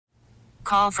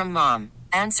Call from mom.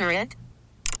 Answer it.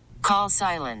 Call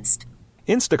silenced.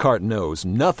 Instacart knows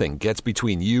nothing gets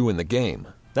between you and the game.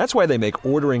 That's why they make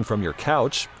ordering from your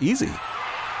couch easy.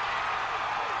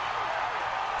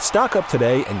 Stock up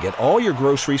today and get all your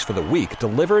groceries for the week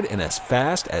delivered in as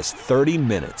fast as 30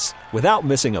 minutes without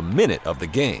missing a minute of the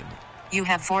game. You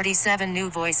have 47 new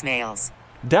voicemails.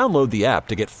 Download the app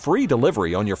to get free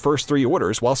delivery on your first 3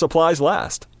 orders while supplies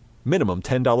last. Minimum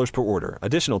 $10 per order.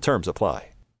 Additional terms apply.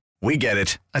 We get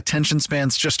it. Attention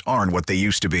spans just aren't what they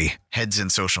used to be. Heads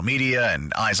in social media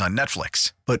and eyes on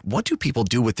Netflix. But what do people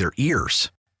do with their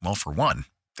ears? Well, for one,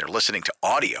 they're listening to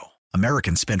audio.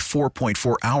 Americans spend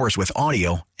 4.4 hours with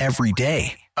audio every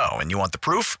day. Oh, and you want the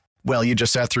proof? Well, you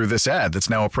just sat through this ad that's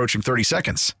now approaching 30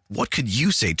 seconds. What could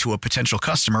you say to a potential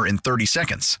customer in 30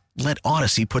 seconds? Let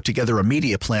Odyssey put together a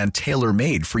media plan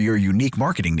tailor-made for your unique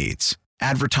marketing needs.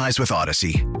 Advertise with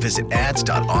Odyssey. Visit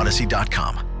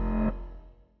ads.odyssey.com.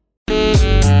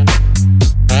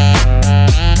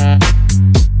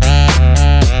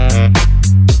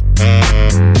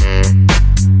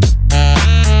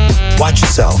 Watch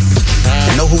yourself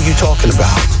and know who you're talking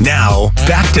about. Now,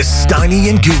 back to Steiny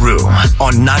and Guru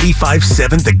on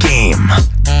 95.7 The Game.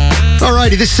 All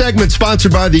righty, this segment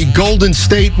sponsored by the Golden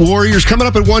State Warriors. Coming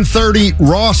up at 1:30,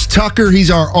 Ross Tucker.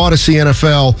 He's our Odyssey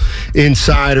NFL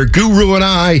insider. Guru and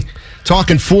I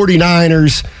talking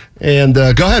 49ers. And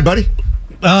go ahead, buddy.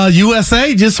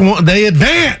 USA they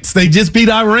advanced. They just beat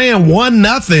Iran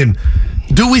 1-0.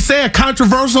 Do we say a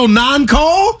controversial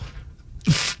non-call?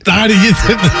 I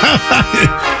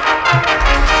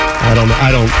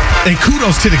don't. And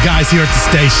kudos to the guys here at the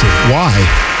station. Why?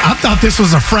 I thought this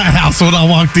was a frat house when I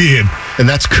walked in. And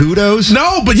that's kudos?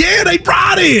 No, but yeah, they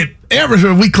brought it.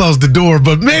 We closed the door,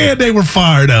 but man, they were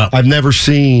fired up. I've never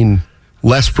seen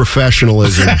less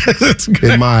professionalism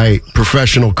in my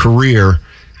professional career.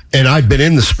 And I've been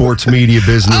in the sports media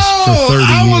business for 30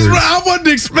 years. I wasn't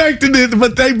expecting it,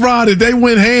 but they brought it. They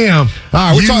went ham.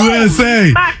 All right,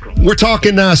 USA. We're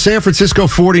talking San Francisco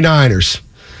 49ers.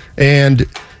 And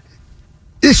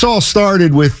this all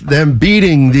started with them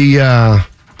beating the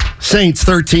Saints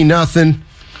 13-0.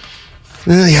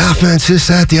 The offense, this,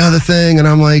 that, the other thing. And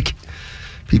I'm like,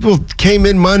 people came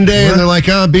in Monday and they're like,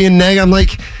 being negative. I'm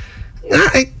like,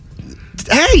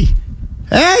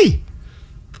 hey.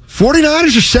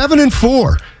 49ers are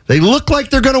 7-4. They look like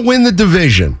they're going to win the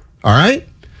division. All right?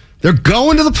 They're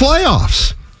going to the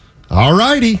playoffs. All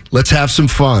righty. Let's have some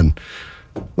fun.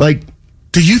 Like,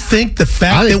 do you think the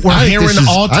fact that we're hearing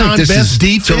all-time best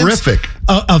defense, terrific,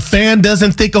 a fan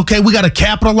doesn't think, okay, we got to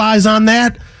capitalize on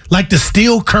that? Like the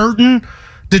steel curtain,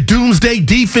 the doomsday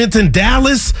defense in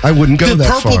Dallas. I wouldn't go that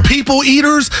far. The purple people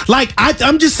eaters. Like,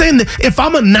 I'm just saying that if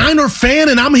I'm a Niner fan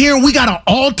and I'm hearing we got an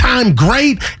all-time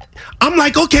great, I'm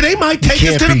like, okay, they might take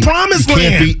us to the promised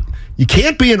land. You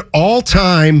can't be an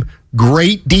all-time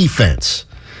great defense.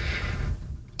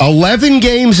 11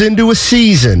 games into a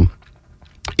season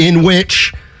in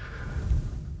which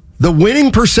the winning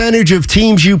percentage of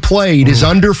teams you played is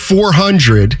under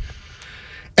 400,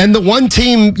 and the one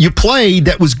team you played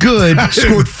that was good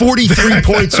scored 43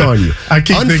 points on you.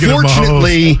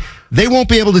 Unfortunately, they won't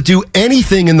be able to do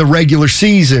anything in the regular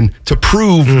season to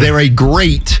prove they're a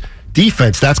great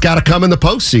defense. That's got to come in the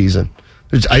postseason.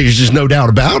 There's just no doubt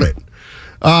about it.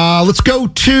 Let's go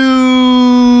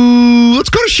to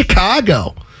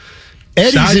Chicago.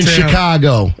 Eddie's in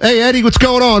Chicago. Hey, Eddie, what's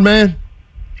going on, man?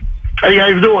 How you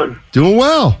guys doing? Doing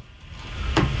well.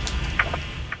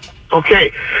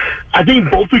 Okay, I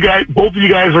think both of you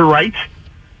guys are right.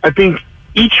 I think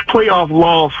each playoff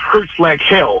loss hurts like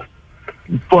hell,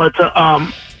 but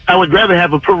I would rather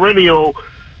have a perennial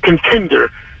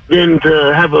contender than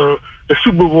to have a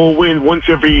Super Bowl win once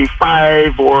every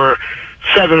 5 or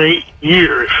 7 or 8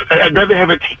 years. I'd rather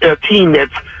have a team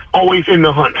that's always in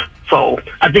the hunt. So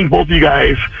I think both of you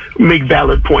guys make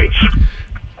valid points.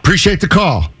 Appreciate the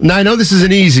call. Now, I know this is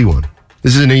an easy one.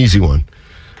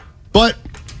 But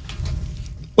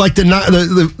like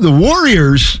the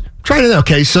Warriors,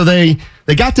 so they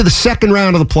got to the second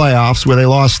round of the playoffs where they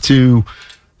lost to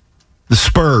the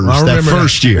Spurs that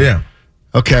first year. Yeah.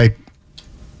 Okay.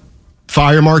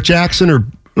 Fire Mark Jackson or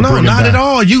no, not at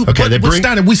all.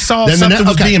 We saw something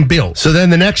was being built. So then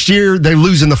the next year they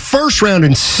lose in the first round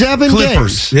in 7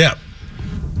 Clippers. games. Yeah.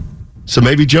 So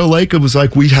maybe Joe Lacob was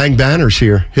like, we hang banners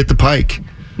here, hit the pike.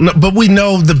 No, but we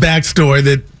know the backstory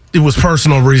that it was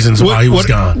personal reasons why he was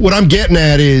gone. What I'm getting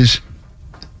at is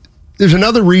there's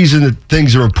another reason that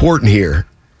things are important here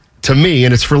to me,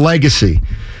 and it's for legacy.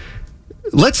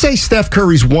 Let's say Steph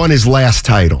Curry's won his last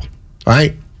title, all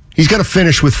right? He's going to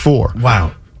finish with 4.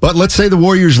 Wow. But let's say the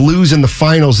Warriors lose in the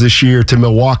finals this year to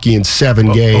Milwaukee in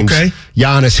 7 games. Okay.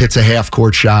 Giannis hits a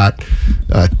half-court shot.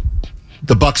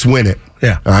 The Bucks win it.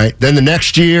 Yeah. All right. Then the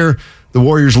next year, the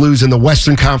Warriors lose in the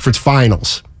Western Conference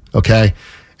Finals. Okay.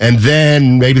 And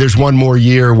then maybe there's one more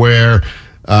year where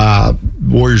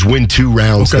Warriors win 2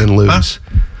 rounds, then lose.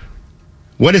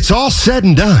 When it's all said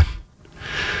and done,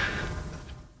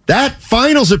 that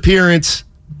finals appearance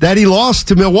that he lost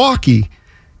to Milwaukee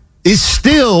is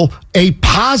still a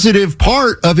positive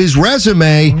part of his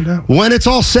resume when it's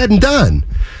all said and done.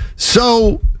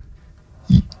 So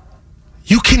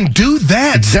you can do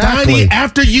that, exactly. Steiny,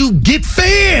 after you get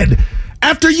fed,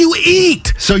 after you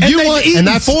eat. So you want, and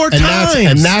that's 4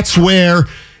 times.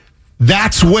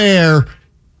 That's where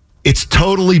it's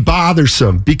totally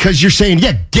bothersome, because you're saying,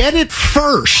 get it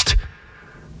first.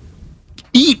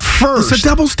 Eat first. It's a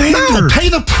double standard. No, pay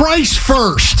the price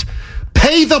first.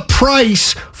 Pay the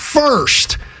price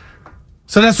first.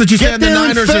 So that's what you said. The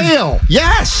Niners fail.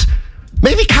 Yes.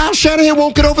 Maybe Kyle Shanahan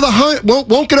won't get over the hump.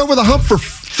 Won't get over the hump for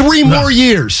 3 more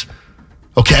years.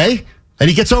 Okay, and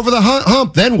he gets over the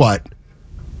hump. Then what?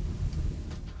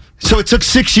 So it took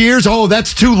 6 years. Oh,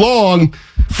 that's too long.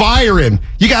 Fire him.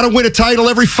 You got to win a title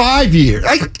every 5 years.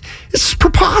 It's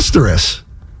preposterous,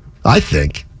 I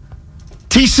think.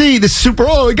 TC,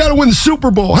 you got to win the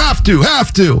Super Bowl. Have to.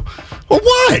 Well,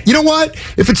 what? You know what?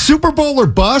 If it's Super Bowl or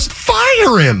bust,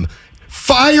 fire him.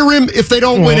 Fire him if they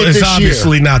don't win it this year. It's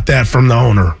obviously not that from the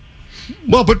owner.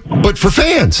 Well, but for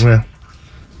fans. Yeah.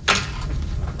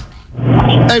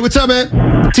 Hey, what's up, man?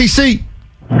 TC.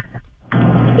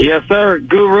 Yes, sir.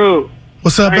 Guru.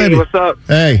 What's up, baby? What's up?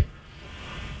 Hey.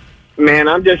 Man,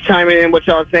 I'm just chiming in what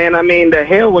y'all saying. I mean, the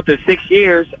hell with the 6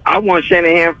 years. I want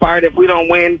Shanahan fired if we don't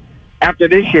win after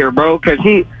this year, bro, because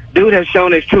dude has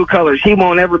shown his true colors. He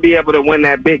won't ever be able to win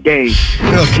that big game.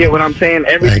 Okay. Get what I'm saying?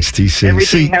 Thanks, TC.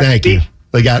 See, thank you.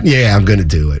 I'm going to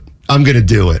do it. I'm going to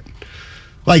do it.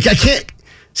 Like, I can't.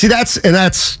 See, that's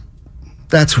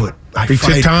what I fight.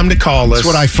 Took time to call us. That's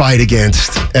what I fight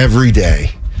against every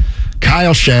day.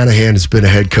 Kyle Shanahan has been a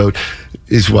head coach.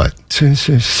 Is what? This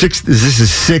is his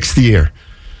 6th year.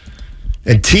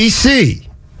 And TC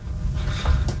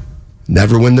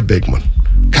never win the big one.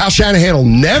 Kyle Shanahan will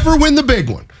never win the big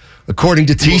one, according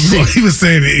to TC. Well, he was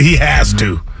saying he has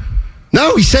to.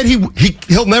 No, he said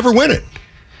he'll never win it.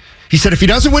 He said if he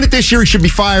doesn't win it this year, he should be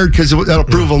fired because that'll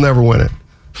prove he'll never win it.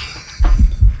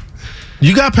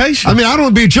 You got patience. I mean, I don't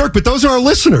want to be a jerk, but those are our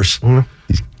listeners. Mm-hmm.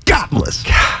 He's godless.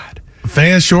 God.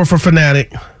 Fan short for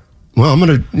fanatic. Well, I'm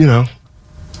going to,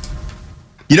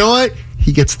 You know what?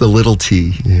 He gets the little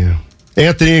T. Yeah.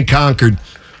 Anthony in Concord.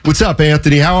 What's up,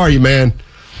 Anthony? How are you, man?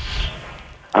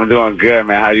 I'm doing good,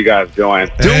 man. How you guys doing?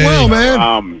 Doing well,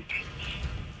 man.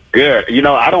 Good.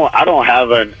 I don't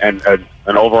have an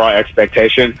overall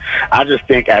expectation. I just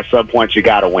think at some point you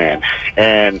got to win,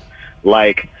 and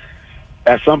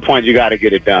at some point you got to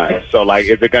get it done. So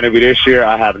is it going to be this year?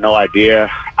 I have no idea.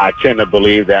 I tend to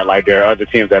believe that there are other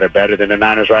teams that are better than the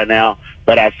Niners right now,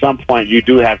 but at some point you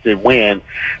do have to win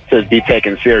to be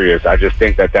taken serious. I just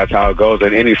think that that's how it goes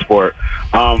in any sport.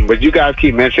 But you guys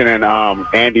keep mentioning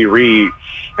Andy Reid,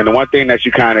 and the one thing that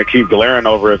you kind of keep glaring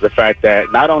over is the fact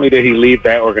that not only did he leave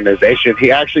that organization,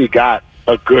 he actually got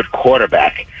a good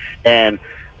quarterback. And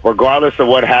regardless of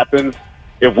what happens,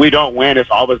 if we don't win, it's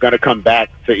always going to come back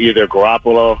to either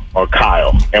Garoppolo or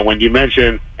Kyle. And when you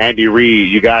mention Andy Reid,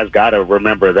 you guys got to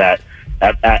remember that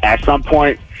at some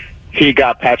point, he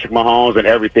got Patrick Mahomes and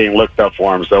everything looked up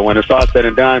for him. So when it's all said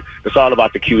and done, it's all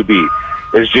about the QB.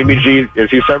 Is Jimmy G, is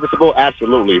he serviceable?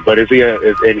 Absolutely. But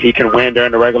and he can win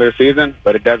during the regular season,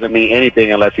 but it doesn't mean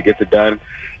anything unless he gets it done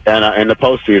in the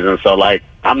postseason. So,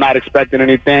 I'm not expecting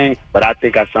anything, but I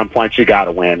think at some point you got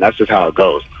to win. That's just how it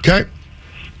goes. Okay.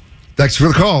 Thanks for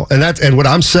the call. And what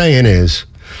I'm saying is,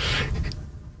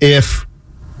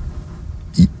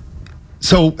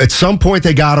 so at some point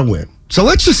they got to win. So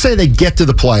let's just say they get to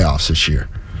the playoffs this year.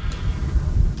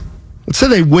 Let's say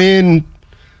they win.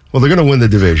 Well, they're going to win the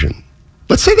division.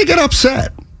 Let's say they get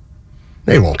upset.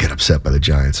 They won't get upset by the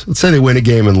Giants. Let's say they win a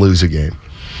game and lose a game.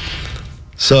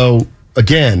 So,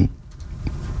 again,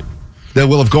 they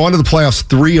will have gone to the playoffs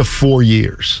 3 of 4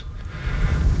 years.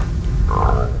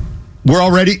 We're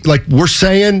already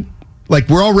saying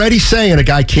a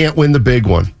guy can't win the big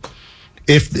one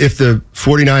if the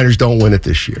 49ers don't win it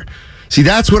this year. See,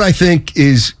 that's what I think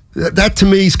that to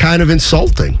me is kind of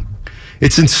insulting.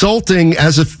 It's insulting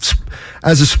as a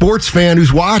sports fan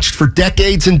who's watched for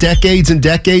decades and decades and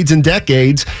decades and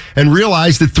decades and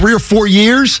realized that 3 or 4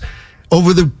 years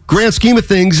over the grand scheme of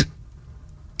things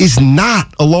is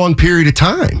not a long period of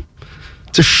time.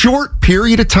 It's a short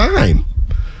period of time.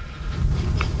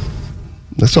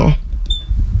 That's all.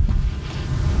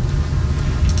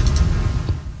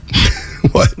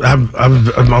 What?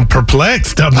 I'm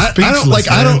perplexed. I'm speechless.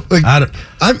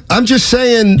 I'm just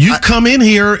saying. You've come in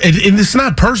here, and it's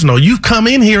not personal. You've come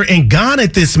in here and gone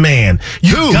at this man.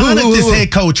 You've gone at this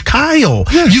head coach, Kyle.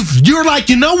 Yes. You're like,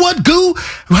 you know what, Goo?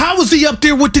 How was he up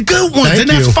there with the good ones?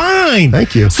 That's fine.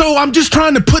 Thank you. So I'm just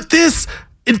trying to put this,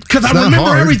 because I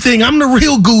remember everything. I'm the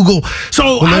real Google.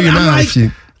 So you're not. It's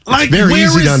very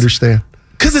easy to understand.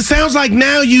 Because it sounds like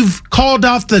now you've called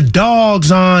off the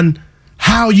dogs on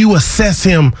how you assess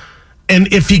him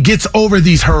and if he gets over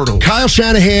these hurdles. Kyle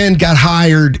Shanahan got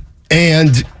hired,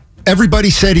 and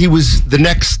everybody said he was the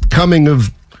next coming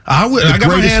of the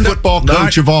greatest football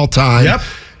coach of all time. Yep.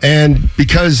 And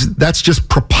because that's just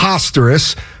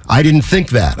preposterous, I didn't think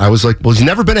that. I was like, well, he's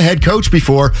never been a head coach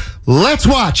before. Let's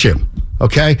watch him.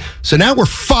 Okay? So now we're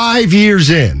 5 years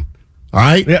in. All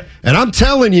right? Yep. And I'm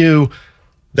telling you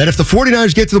that if the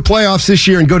 49ers get to the playoffs this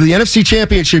year and go to the NFC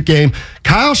Championship game,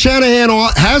 Kyle Shanahan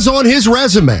has on his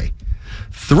resume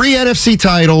 3 NFC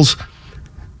titles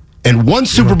and 1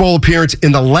 Super Bowl appearance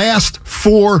in the last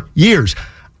 4 years.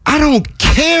 I don't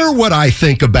care what I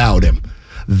think about him.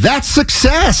 That's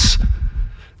success.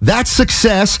 That's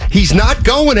success. He's not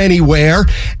going anywhere,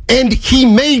 and he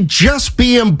may just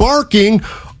be embarking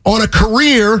on a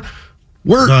career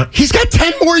where he's got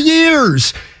 10 more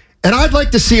years. And I'd like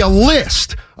to see a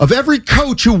list of every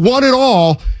coach who won it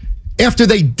all after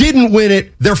they didn't win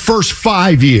it their first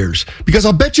 5 years. Because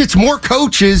I'll bet you it's more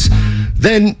coaches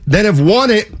than have won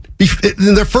it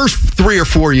in their first 3 or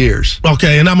 4 years.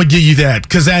 Okay, and I'm going to give you that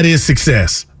because that is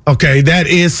success. Okay, that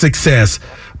is success.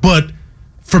 But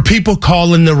for people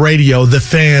calling the radio, the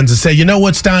fans, and say, you know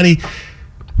what, Stoney?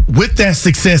 With that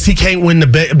success, he can't win the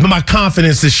big. My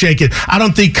confidence is shaken. I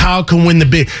don't think Kyle can win the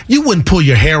big. You wouldn't pull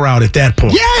your hair out at that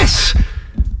point.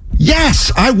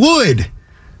 Yes, I would.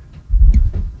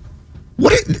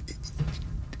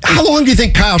 How long do you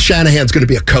think Kyle Shanahan's going to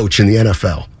be a coach in the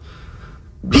NFL?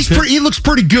 He looks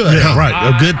pretty good. Yeah,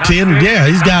 right. A good 10. Yeah,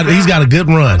 he's got a good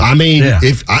run. I mean,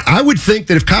 if I would think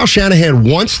that if Kyle Shanahan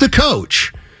wants to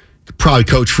coach, he could probably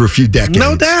coach for a few decades.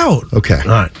 No doubt. Okay. All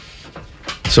right.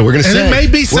 So we're going to say, and it may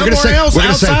be somewhere else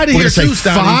outside of here too,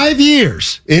 Stoney. 5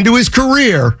 years into his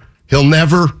career, he'll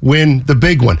never win the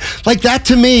big one. Like, that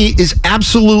to me is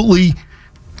absolutely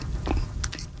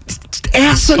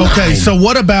asinine. Okay, so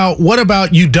what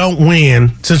about you don't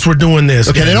win since we're doing this?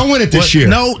 Okay, they don't win it this year.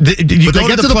 No, but they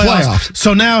get to the playoffs.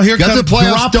 So now here comes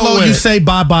Garoppolo. You say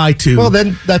bye-bye to. Well,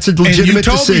 then that's a legitimate decision. And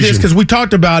you told me this because we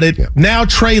talked about it. Yeah. Now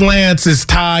Trey Lance is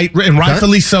tied, and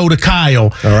rightfully so, to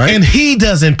Kyle. All right. And he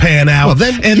doesn't pan out. Well,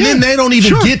 then they don't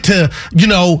even get to, a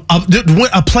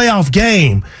playoff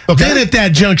game. Okay. Then at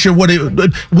that juncture,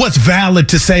 what's valid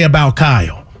to say about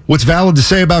Kyle? What's valid to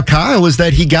say about Kyle is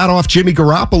that he got off Jimmy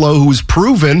Garoppolo, who was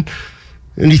proven,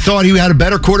 and he thought he had a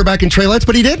better quarterback in Trey Lance,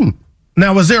 but he didn't.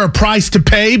 Now, was there a price to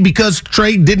pay because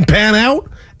Trey didn't pan out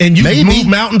and you moved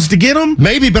mountains to get him?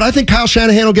 Maybe, but I think Kyle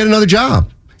Shanahan will get another job.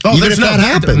 Oh, even if that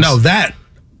happens.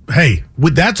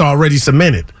 That's already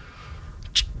cemented.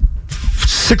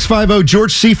 650,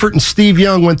 George Seifert and Steve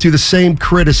Young went through the same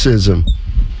criticism.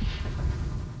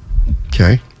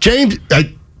 Okay. James,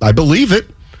 I believe it.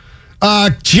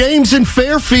 James in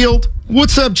Fairfield.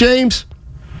 What's up, James?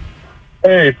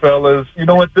 Hey, fellas. You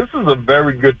know what? This is a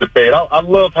very good debate. I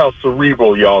love how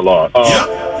cerebral y'all are.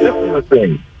 This is the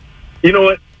thing. You know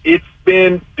what?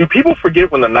 Do people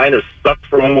forget when the Niners sucked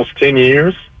for almost 10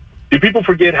 years? Do people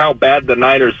forget how bad the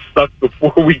Niners sucked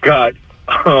before we got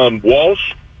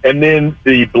Walsh? And then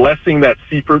the blessing that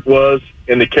Seifert was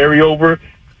in the carryover?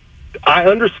 I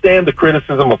understand the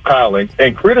criticism of Kyle,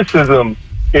 and criticism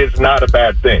is not a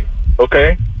bad thing.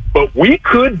 Okay, but we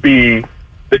could be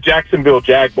the Jacksonville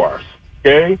Jaguars.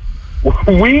 Okay,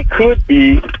 we could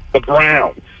be the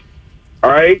Browns.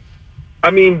 All right.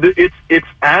 I mean, it's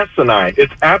asinine.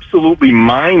 It's absolutely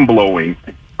mind blowing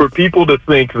for people to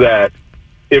think that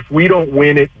if we don't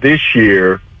win it this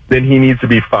year, then he needs to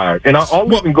be fired. And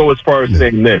I'll even go as far as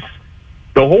saying this: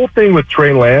 the whole thing with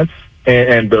Trey Lance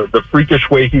and the freakish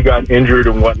way he got injured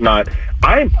and whatnot.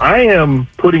 I am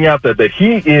putting out that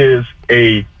he is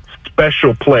a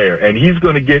special player, and he's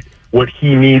going to get what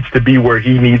he needs to be where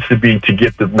he needs to be to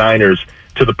get the Niners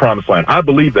to the promised land. I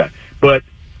believe that. But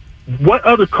what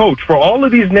other coach, for all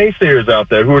of these naysayers out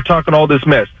there who are talking all this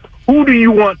mess, who do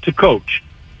you want to coach?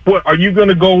 What, are you going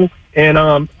to go and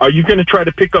are you going to try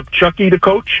to pick up Chucky to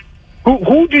coach?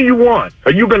 Who do you want?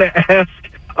 Are you going to ask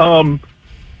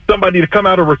somebody to come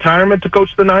out of retirement to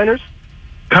coach the Niners?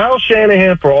 Kyle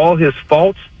Shanahan, for all his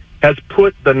faults, has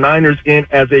put the Niners in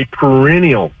as a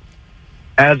perennial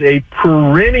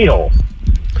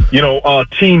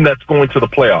team that's going to the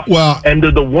playoffs. Well, and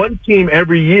they're the one team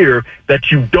every year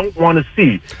that you don't want to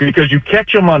see because you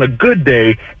catch them on a good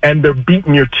day and they're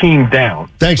beating your team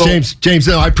down. Thanks, James. James,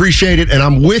 no, I appreciate it, and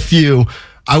I'm with you.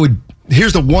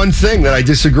 Here's the one thing that I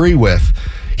disagree with.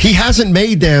 He hasn't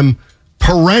made them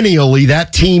perennially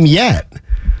that team yet.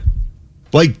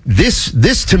 Like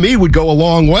this to me would go a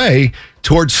long way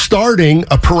towards starting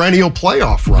a perennial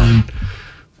playoff run.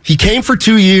 He came for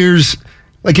 2 years.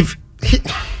 Like if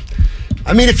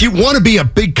you want to be a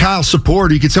big Kyle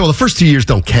supporter, you could say, well, the first 2 years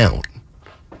don't count.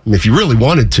 I mean, if you really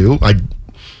wanted to,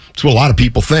 it's what a lot of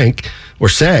people think or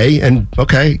say. And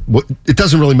okay, it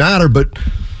doesn't really matter. But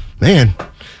man,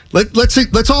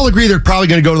 let's all agree they're probably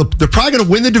going to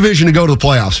win the division and go to the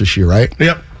playoffs this year, right?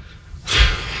 Yep.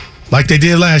 Like they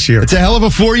did last year. It's a hell of a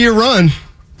 4-year run.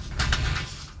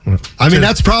 I mean,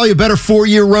 that's probably a better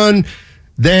 4-year run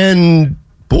than,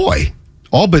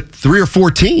 all but 3 or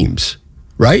 4 teams,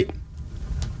 right?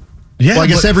 Yeah. Well, I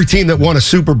guess every team that won a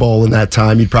Super Bowl in that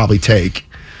time, you'd probably take.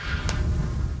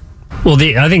 Well,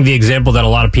 I think the example that a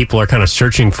lot of people are kind of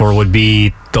searching for would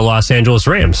be the Los Angeles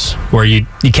Rams, where you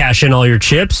cash in all your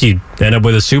chips, you end up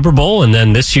with a Super Bowl, and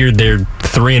then this year they're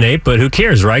 3-8, but who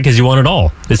cares, right? Because you won it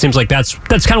all. It seems like that's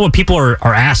kind of what people are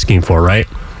asking for, right?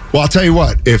 Well, I'll tell you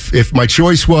what. If my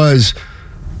choice was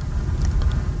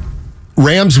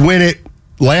Rams win it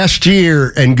last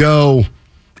year and go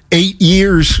 8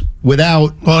 years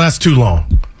without... Well, that's too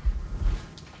long.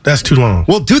 That's too long.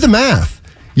 Well, do the math.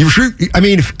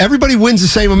 If everybody wins the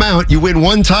same amount, you win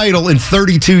 1 title in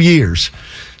 32 years.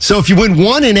 So if you win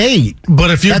 1 in 8,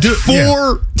 but if you that's do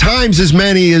 4 times as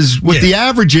many as what the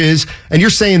average is, and you're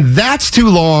saying that's too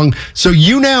long. So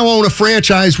you now own a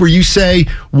franchise where you say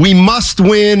we must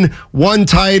win 1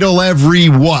 title every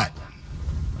what?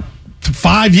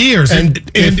 5 years and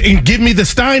give me the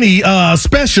Steiny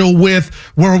special with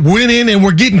we're winning and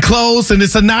we're getting close and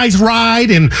it's a nice ride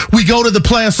and we go to the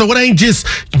playoffs, so it ain't just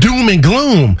doom and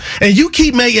gloom. And you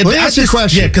keep making. Let me ask you a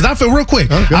question. Yeah, because I feel real quick.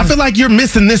 I feel like you're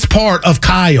missing this part of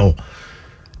Kyle.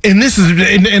 And this is,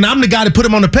 and I'm the guy that put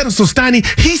him on the pedestal. Steiny,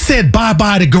 he said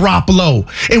bye-bye to Garoppolo.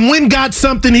 And when got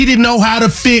something he didn't know how to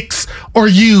fix or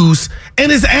use,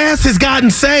 and his ass has gotten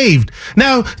saved.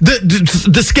 Now,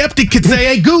 the skeptic could say,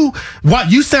 hey, Goo, what,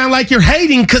 you sound like you're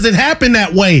hating because it happened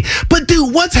that way. But,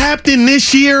 dude, what's happening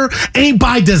this year ain't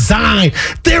by design.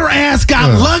 Their ass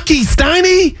got lucky,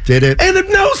 Steiny. Did it? And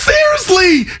no,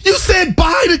 seriously, you said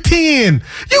bye to 10.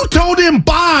 You told him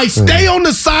bye. Stay on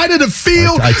the side of the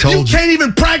field. I told you can't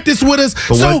even practice with us.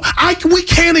 So we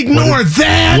can't ignore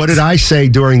that. What did I say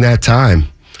during that time?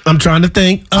 I'm trying to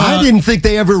think. I didn't think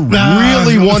they ever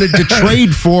really wanted to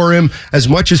trade for him as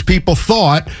much as people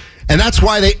thought. And that's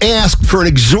why they asked for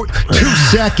an 2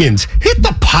 seconds. Hit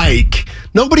the pike.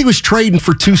 Nobody was trading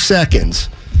for 2 seconds.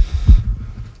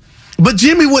 But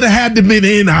Jimmy would have had to been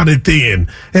in on it then.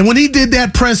 And when he did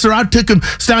that presser, I took him,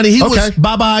 Steiny, he was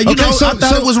bye-bye. I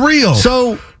thought it was real.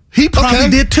 So he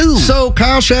probably did too. So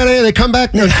Kyle Shanahan, they come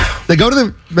back, they go to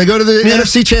the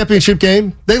NFC Championship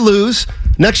game, they lose.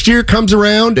 Next year comes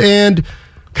around and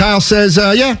Kyle says,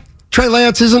 Trey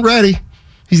Lance isn't ready.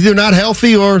 He's either not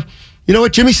healthy or, you know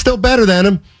what, Jimmy's still better than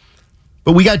him.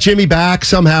 But we got Jimmy back.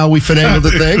 Somehow we finagled the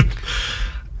thing.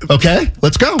 Okay,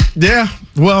 let's go. Yeah,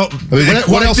 well,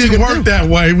 what else didn't work that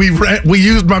way. We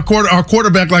used our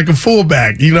quarterback like a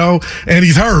fullback, and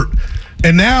he's hurt.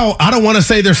 And now, I don't want to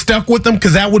say they're stuck with him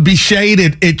because that would be shade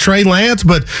at Trey Lance,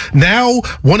 but now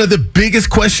one of the biggest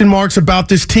question marks about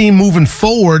this team moving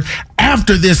forward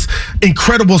after this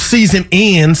incredible season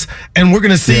ends, and we're going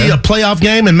to see a playoff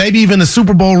game and maybe even a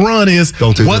Super Bowl run is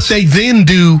what they then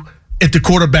do at the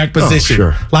quarterback position.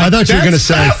 Oh, sure. I thought you were going to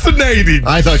say fascinating.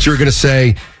 I thought you were going to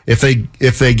say if they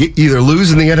get either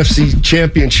lose in the NFC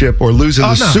Championship or lose in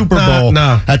the Super Bowl,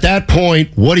 at that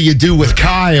point, what do you do with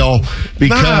Kyle?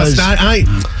 Because I'm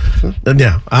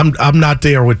not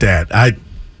there with that. I've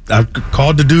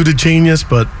called the dude a genius,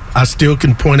 but I still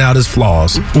can point out his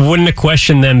flaws. Wouldn't the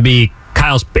question then be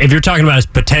Kyle's? If you're talking about his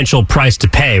potential price to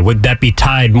pay, would that be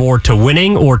tied more to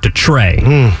winning or to Trey?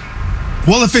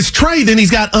 Well, if it's Trey, then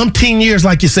he's got umpteen years,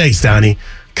 like you say, Steiny.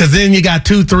 Because then you got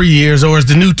 2-3 years, or is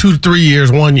the new 2 to 3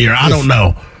 years 1 year? I don't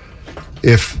know.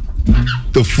 If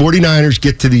the 49ers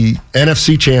get to the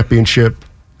NFC Championship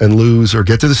and lose, or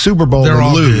get to the Super Bowl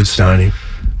and lose,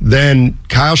 then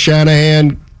Kyle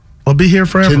Shanahan will be here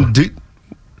forever.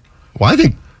 I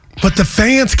think. But the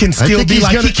fans can still be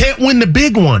like, he can't win the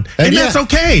big one. And that's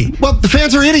okay. Well, the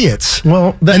fans are idiots.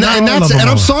 Well, and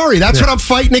I'm sorry. That's what I'm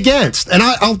fighting against. And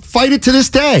I'll fight it to this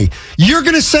day. You're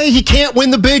going to say he can't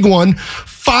win the big one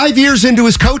 5 years into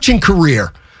his coaching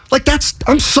career.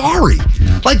 I'm sorry.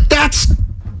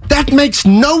 That makes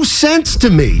no sense to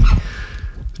me.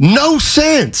 No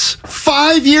sense.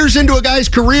 5 years into a guy's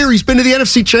career, he's been to the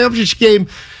NFC Championship game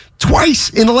twice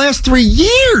in the last 3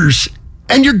 years.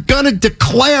 And you're going to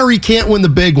declare he can't win the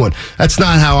big one. That's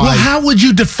not how how would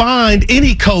you define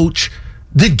any coach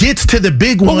that gets to the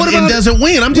big one and doesn't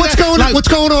win? What's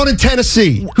going on in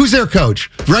Tennessee? Who's their coach?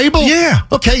 Vrabel? Yeah.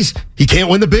 Okay, he can't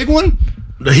win the big one?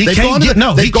 They've gone to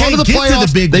the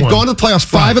playoffs. They've gone to the playoffs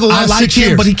 5 of the last 6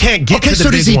 years. But he can't get to the big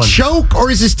one. Okay, so does he choke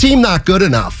or is his team not good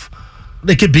enough?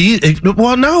 It could be.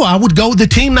 Well, no, I would go with the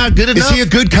team not good enough. Is he a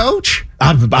good coach?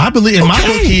 I believe in my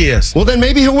book he is. Well, then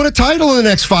maybe he'll win a title in the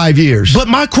next 5 years. But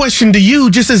my question to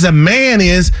you, just as a man,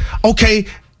 is, okay,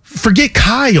 forget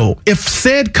Kyle. If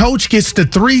said coach gets to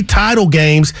 3 title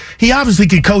games, he obviously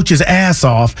can coach his ass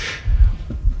off.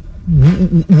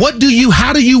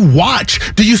 How do you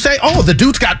watch? Do you say, oh, the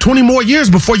dude's got 20 more years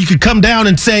before you could come down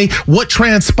and say what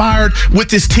transpired with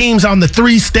his teams on the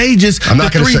 3 stages? I'm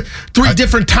not going to say three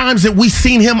different times that we've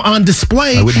seen him on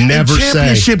display. I would never in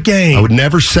championship game. I would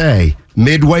never say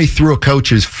midway through a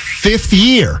coach's 5th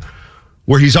year,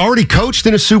 where he's already coached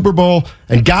in a Super Bowl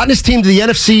and gotten his team to the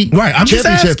NFC I'm Championship.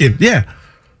 Just asking. Yeah.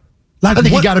 I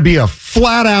think you got to be a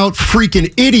flat out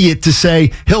freaking idiot to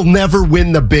say he'll never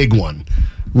win the big one.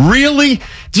 Really?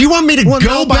 Do you want me to go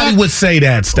nobody back? would say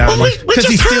that, Stein, because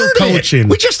he's still coaching.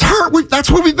 We just heard. That's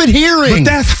what we've been hearing.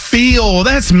 But that's feel.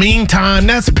 That's mean time.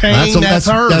 That's pain. That's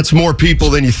hurt. That's more people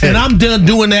than you think. And I'm done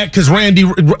doing that because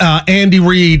Andy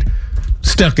Reid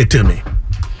stuck it to me.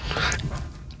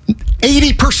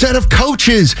 80% of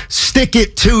coaches stick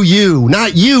it to you.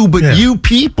 Not you, but you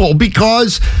people.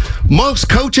 Because most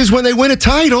coaches, when they win a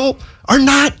title, are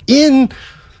not in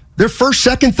their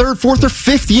 1st, 2nd, 3rd, 4th, or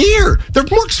 5th year. They're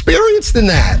more experienced than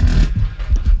that.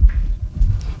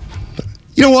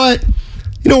 You know what?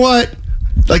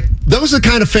 Like, those are the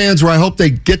kind of fans where I hope they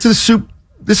get to the Super.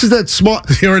 This is that small.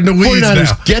 You're in the weeds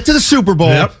 49ers now. Get to the Super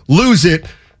Bowl, lose it.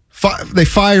 They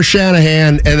fire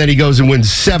Shanahan, and then he goes and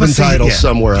wins 7 titles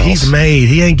somewhere else. He's made.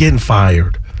 He ain't getting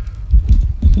fired.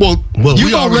 Well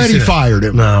you've already fired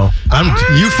him. No,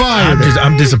 you fired him.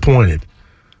 I'm disappointed.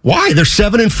 Why? They're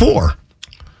 7-4.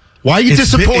 Why are you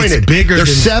disappointed? It's bigger. They're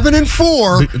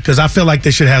 7-4 because I feel like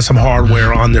they should have some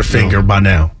hardware on their finger by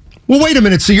now. Well, wait a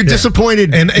minute. So you're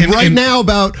disappointed right now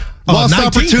about lost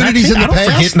opportunities in the past? I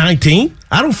don't forget 19.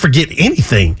 I don't forget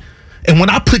anything. And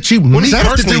when I put you, what does that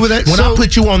have to do with that? When I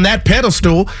put you on that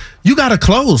pedestal, you got to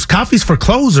close. Coffee's for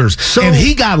closers. And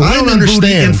he got lemon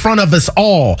booty in front of us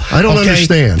all. I don't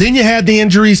understand. Then you had the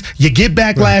injuries. You get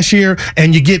back last year,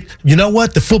 and you know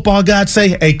what? The football gods say,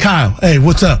 hey, Kyle, hey,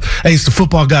 what's up? Hey, it's the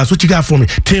football gods. What you got for me?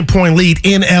 10-point lead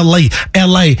in L.A.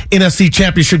 NFC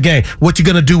Championship game. What you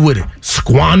going to do with it?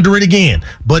 Squander it again.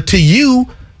 But to you,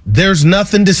 there's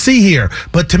nothing to see here.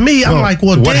 But to me, I'm like,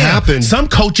 well, what happened? Some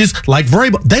coaches, like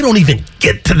Vrabel, they don't even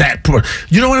get to that point.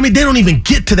 You know what I mean? They don't even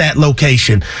get to that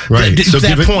location. Right. To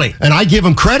that point. And I give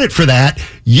him credit for that.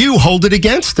 You hold it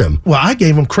against him. Well, I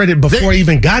gave him credit before he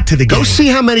even got to the game. Go see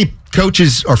how many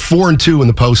coaches are 4-2 in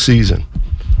the postseason.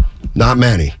 Not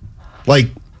many.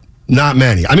 Not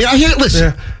many. I mean, I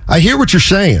hear what you're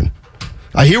saying.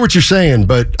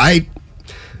 But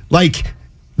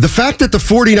the fact that the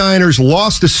 49ers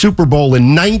lost the Super Bowl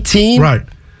in 19, right?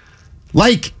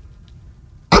 That's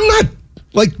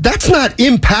not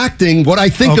impacting what I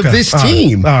think of this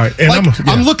team. All right. And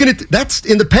I'm looking at that's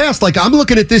in the past. I'm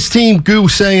looking at this team, Goo,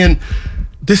 saying,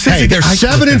 they're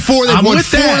 7-4. They've won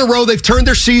 4 in a row. They've turned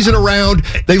their season around.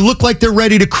 They look like they're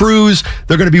ready to cruise.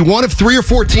 They're going to be one of 3 or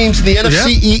 4 teams in the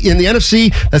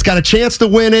NFC that's got a chance to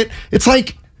win it. It's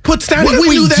like, what are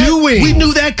we doing? We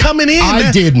knew that coming in.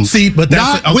 I didn't. See, but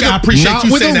that's I appreciate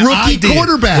you saying that. Not with a rookie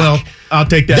quarterback. Well, I'll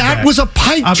take that. That was a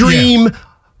pipe dream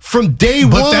from day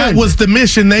one. But that was the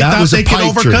mission. They thought they could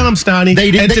overcome, Steiny.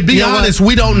 And to be honest,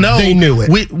 we don't know. They knew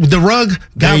it. The rug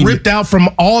got ripped out from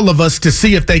all of us to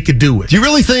see if they could do it. Do you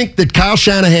really think that Kyle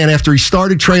Shanahan, after he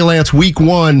started Trey Lance week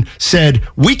 1, said,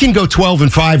 we can go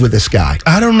 12-5 with this guy?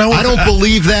 I don't know. I don't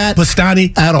believe that. But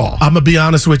Steiny, at all. I'm going to be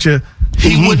honest with you.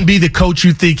 He wouldn't be the coach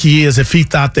you think he is if he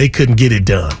thought they couldn't get it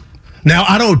done. Now,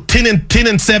 I don't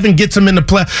 10-7 gets him in the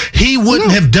play. He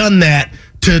wouldn't have done that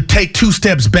to take 2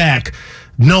 steps back,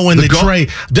 knowing that Trey.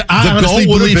 I honestly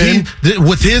believe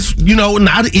with his,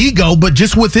 not ego, but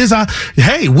just with his,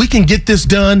 hey, we can get this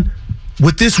done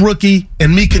with this rookie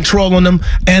and me controlling them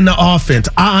and the offense.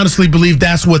 I honestly believe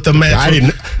that's what the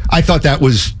match. I thought that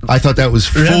was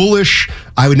foolish.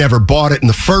 I would never bought it in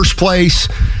the first place.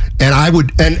 And I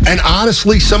would, and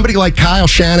honestly, somebody like Kyle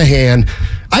Shanahan,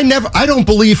 I don't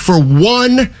believe for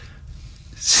 1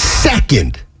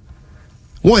 second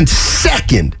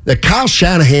that Kyle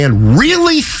Shanahan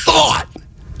really thought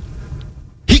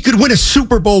He could win a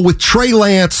Super Bowl with Trey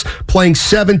Lance playing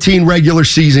 17 regular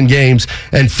season games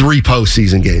and 3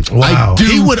 postseason games. Wow.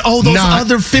 He would owe those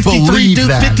other 53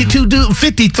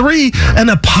 an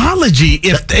apology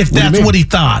if that's what he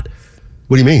thought.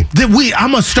 What do you mean?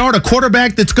 I'm going to start a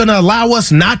quarterback that's going to allow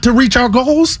us not to reach our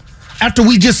goals after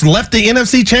we just left the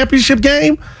NFC Championship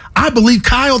game? I believe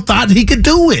Kyle thought he could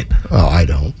do it. Oh, I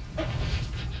don't.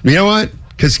 You know what?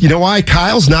 Because you know why?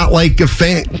 Kyle's not like a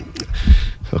fan.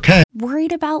 Okay.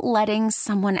 Worried about letting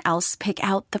someone else pick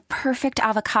out the perfect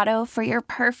avocado for your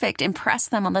perfect impress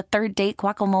them on the third date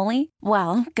guacamole?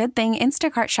 Well, good thing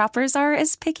Instacart shoppers are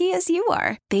as picky as you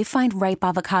are. They find ripe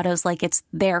avocados like it's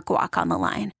their guac on the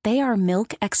line. They are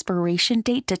milk expiration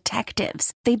date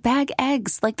detectives. They bag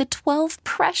eggs like the 12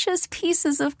 precious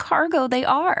pieces of cargo they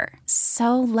are.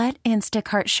 So let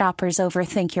Instacart shoppers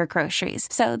overthink your groceries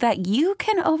so that you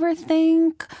can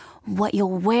overthink what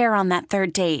you'll wear on that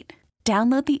third date.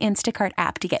 Download the Instacart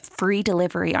app to get free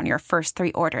delivery on your first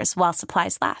 3 orders while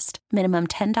supplies last. Minimum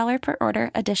 $10 per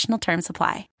order. Additional terms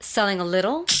apply. Selling a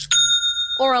little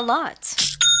or a lot?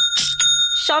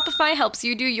 Shopify helps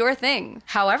you do your thing,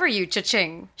 however you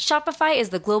cha-ching. Shopify is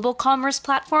the global commerce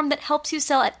platform that helps you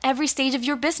sell at every stage of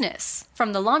your business.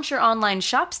 From the launch your online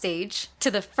shop stage,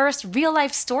 to the first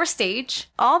real-life store stage,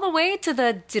 all the way to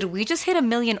the did we just hit 1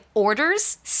 million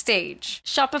orders stage.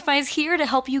 Shopify's here to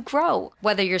help you grow.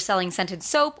 Whether you're selling scented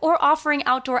soap or offering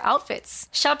outdoor outfits,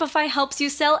 Shopify helps you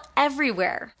sell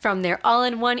everywhere. From their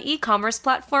all-in-one e-commerce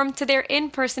platform to their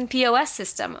in-person POS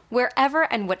system, wherever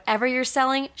and whatever you're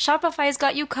selling, Shopify's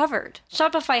got you covered.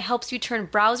 Shopify helps you turn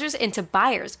browsers into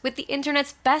buyers with the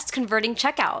internet's best converting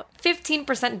checkout.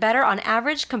 15% better on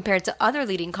average compared to other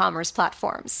leading commerce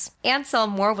platforms. And sell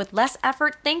more with less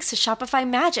effort thanks to Shopify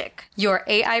Magic, your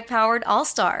AI-powered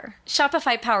all-star.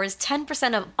 Shopify powers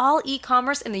 10% of all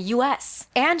e-commerce in the US.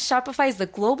 And Shopify is the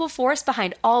global force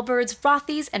behind Allbirds,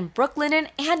 Rothy's, and Brooklinen,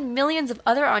 and millions of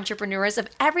other entrepreneurs of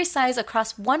every size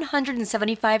across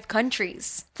 175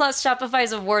 countries. Plus,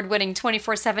 Shopify's award-winning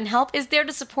 24/7 help is there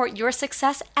to support your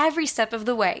success every step of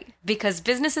the way. Because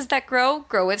businesses that grow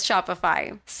with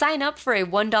Shopify. Sign up for a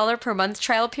 $1 per month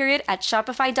trial period at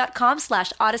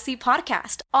shopify.com/Odyssey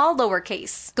Podcast, all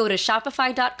lowercase. Go to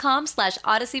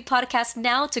shopify.com/Odyssey Podcast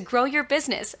now to grow your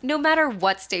business, no matter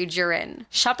what stage you're in.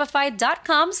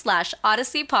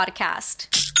 Shopify.com/Odyssey Podcast.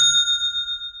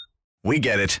 We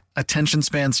get it. Attention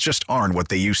spans just aren't what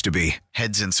they used to be.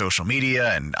 Heads in social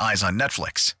media and eyes on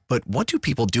Netflix. But what do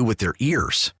people do with their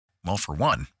ears? Well, for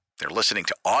one, they're listening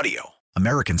to audio.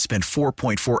 Americans spend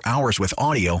 4.4 hours with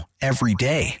audio every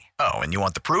day. Oh, and you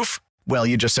want the proof? Well,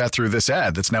 you just sat through this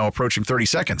ad that's now approaching 30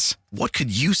 seconds. What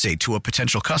could you say to a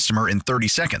potential customer in 30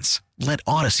 seconds? Let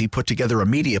Odyssey put together a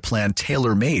media plan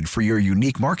tailor-made for your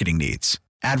unique marketing needs.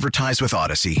 Advertise with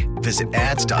Odyssey. Visit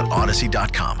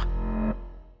ads.odyssey.com.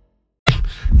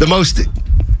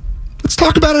 Let's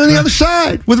talk about it on the other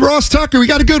side with Ross Tucker. We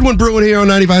got a good one brewing here on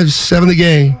 95.7 The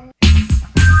Game.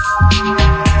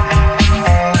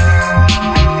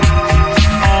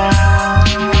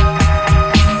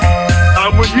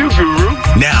 I'm with you, Guru.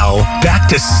 Now, back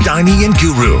to Steiny and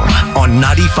Guru on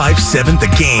 95.7 The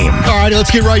Game. All right,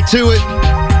 let's get right to it.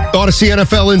 Odyssey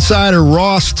NFL insider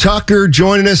Ross Tucker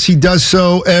joining us. He does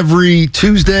so every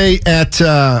Tuesday at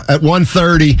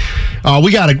 1:30.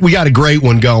 We got a great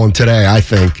one going today, I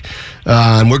think,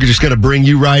 and we're just going to bring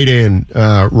you right in,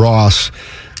 Ross.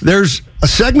 There's a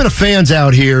segment of fans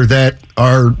out here that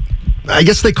are, I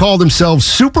guess they call themselves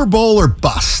Super Bowl or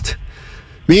bust,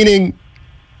 meaning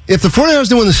if the 49ers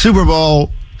don't win the Super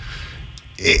Bowl,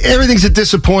 everything's a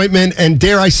disappointment, and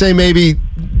dare I say maybe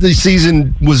the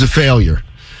season was a failure.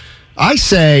 I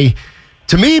say,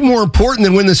 to me, more important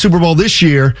than winning the Super Bowl this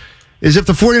year is if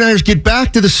the 49ers get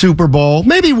back to the Super Bowl,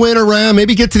 maybe win around,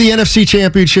 maybe get to the NFC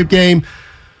Championship game,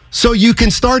 so you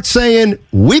can start saying,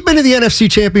 we've been to the NFC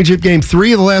Championship game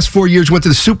 3 of the last 4 years, went to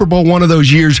the Super Bowl 1 of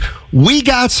those years. We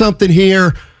got something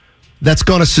here that's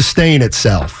going to sustain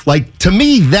itself. Like, to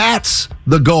me, that's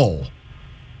the goal.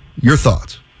 Your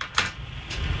thoughts?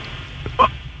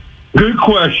 Good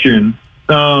question.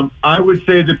 I would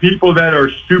say the people that are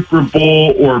Super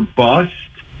Bowl or bust,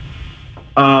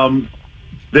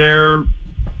 they're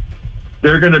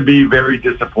going to be very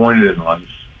disappointed in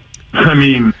life. I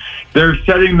mean, they're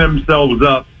setting themselves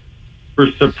up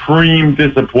for supreme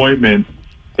disappointment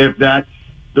if that's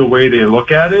the way they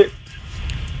look at it.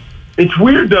 It's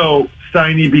weird, though,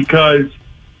 Steiny, because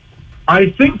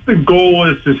I think the goal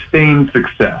is sustained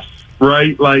success,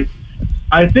 right? Like,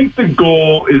 I think the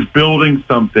goal is building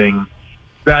something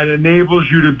that enables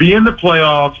you to be in the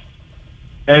playoffs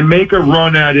and make a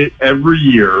run at it every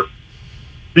year,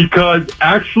 because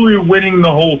actually winning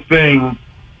the whole thing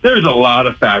there's a lot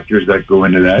of factors that go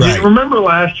into that. Right. Remember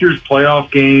last year's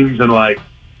playoff games and like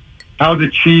how the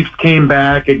Chiefs came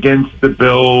back against the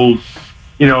Bills,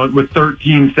 with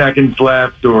 13 seconds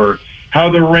left, or how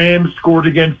the Rams scored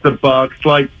against the Bucs.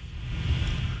 Like,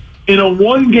 in a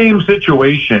one-game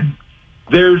situation,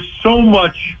 there's so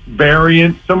much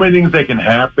variance, so many things that can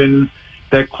happen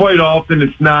that quite often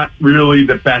it's not really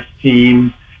the best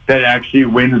team that actually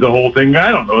wins the whole thing.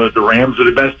 I don't know that the Rams were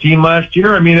the best team last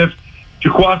year. I mean, if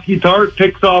Jaquiski Tartt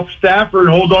picks off Stafford and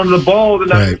holds on to the ball, the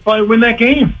Niners probably win that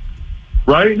game,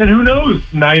 right? And then who knows,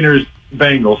 Niners,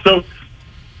 Bengals. So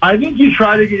I think you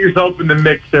try to get yourself in the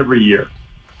mix every year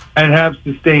and have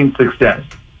sustained success.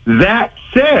 That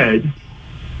said,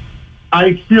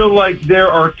 I feel like there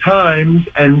are times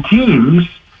and teams,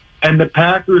 and the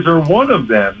Packers are one of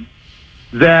them,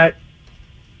 that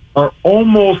are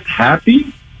almost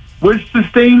happy with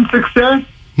sustained success,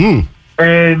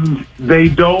 and they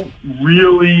don't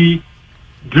really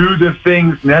do the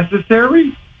things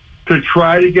necessary to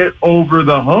try to get over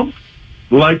the hump,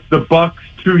 like the Bucs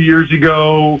 2 years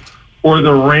ago or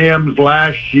the Rams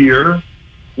last year,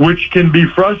 which can be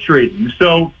frustrating.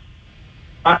 So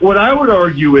what I would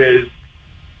argue is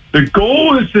the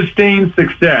goal is sustained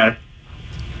success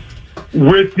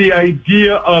with the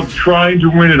idea of trying to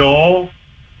win it all.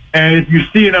 And if you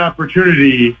see an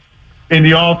opportunity in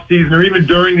the offseason or even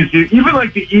during the season, even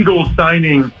like the Eagles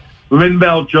signing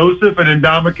Linval Joseph and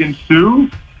Ndamukong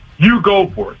Suh, you go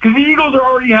for it. Because the Eagles are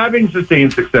already having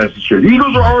sustained success this year. The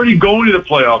Eagles are already going to the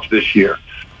playoffs this year.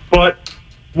 But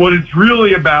what it's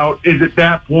really about is at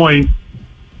that point,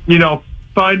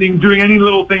 doing any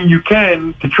little thing you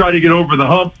can to try to get over the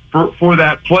hump for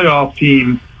that playoff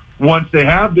team once they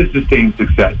have the sustained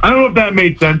success. I don't know if that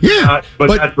made sense or not,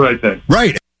 but that's what I think.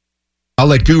 Right. I'll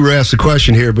let Guru ask the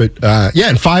question here, but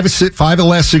in five of the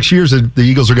last 6 years, the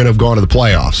Eagles are going to have gone to the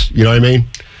playoffs. You know what I mean?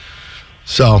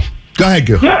 So, go ahead,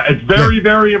 Guru. Yeah, it's very,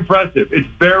 very impressive. It's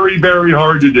very, very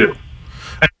hard to do.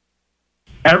 And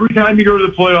every time you go to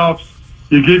the playoffs,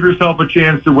 you give yourself a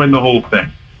chance to win the whole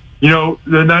thing.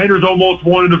 The Niners almost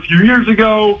won it a few years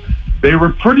ago. They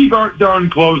were pretty darn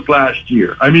close last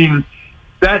year. I mean,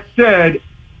 that said,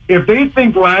 if they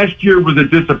think last year was a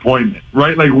disappointment,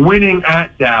 right, like winning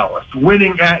at Dallas,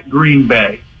 winning at Green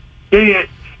Bay, if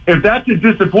that's a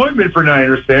disappointment for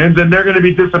Niners fans, then they're going to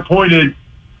be disappointed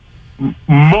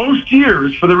most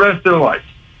years for the rest of their life.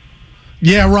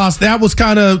 Yeah, Ross, that was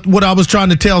kind of what I was trying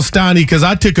to tell Steiny, because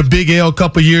I took a big L a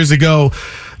couple years ago.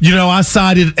 I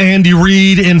cited Andy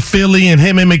Reid in Philly and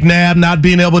him and McNabb not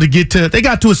being able to they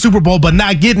got to a Super Bowl, but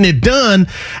not getting it done.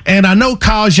 And I know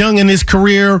Kyle's young in his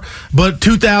career, but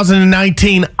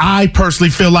 2019, I personally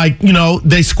feel like,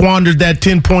 they squandered that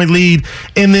 10-point lead.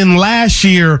 And then last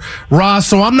year, Ross,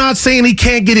 so I'm not saying he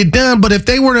can't get it done, but if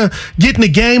they were to get in the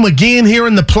game again here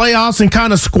in the playoffs and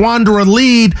kind of squander a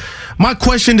lead, my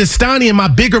question to Steiny and my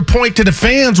bigger point to the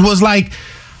fans was like,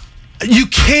 you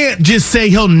can't just say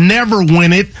he'll never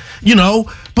win it,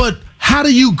 but how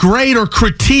do you grade or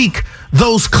critique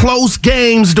those close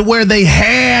games to where they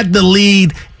had the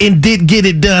lead and did get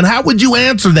it done? How would you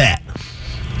answer that?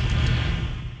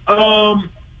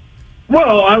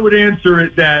 Well, I would answer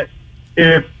it that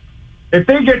if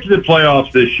they get to the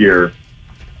playoffs this year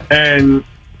and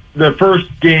the first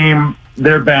game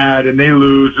they're bad and they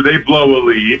lose or they blow a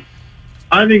lead,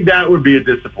 I think that would be a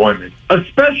disappointment.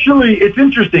 Especially, it's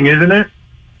interesting, isn't it,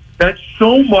 that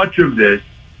so much of this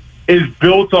is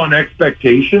built on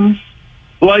expectations.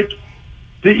 Like,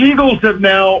 the Eagles have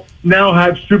now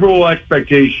have Super Bowl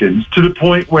expectations to the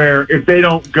point where if they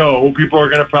don't go, people are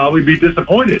going to probably be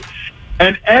disappointed.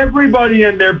 And everybody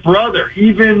and their brother,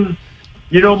 even,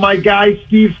 my guy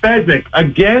Steve Fezzik,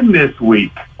 again this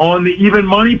week on the Even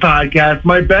Money podcast,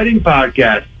 my betting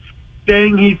podcast,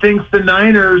 saying he thinks the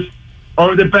Niners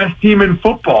are the best team in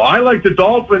football. I like the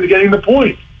Dolphins getting the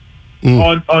points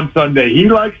on Sunday. He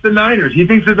likes the Niners. He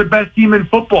thinks they're the best team in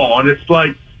football. And it's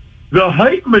like the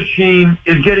hype machine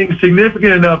is getting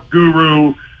significant enough,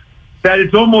 Guru, that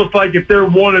it's almost like if they're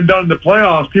one and done in the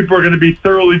playoffs, people are going to be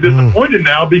thoroughly disappointed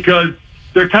now because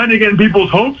they're kind of getting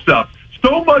people's hopes up.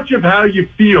 So much of how you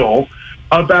feel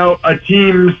about a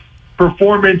team's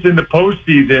performance in the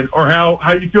postseason or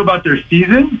how you feel about their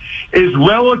season is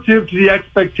relative to the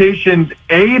expectations,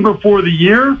 A, before the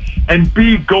year, and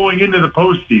B, going into the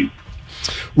postseason.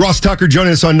 Ross Tucker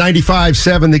joining us on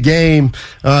 95.7 The Game.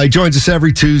 He joins us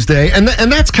every Tuesday. And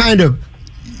that's kind of,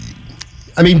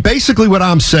 basically what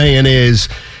I'm saying is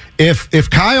if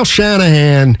Kyle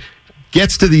Shanahan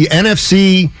gets to the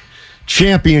NFC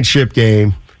Championship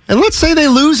game, and let's say they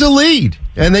lose a lead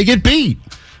and they get beat,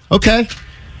 okay,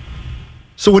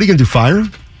 so what are you going to do, fire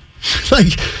him?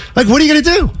 Like what are you going to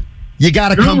do? You got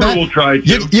to come back.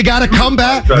 You got to come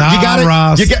back. You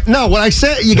got to. No, what I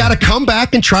said, you got to come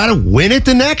back and try to win it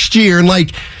the next year. And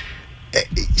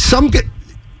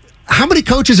how many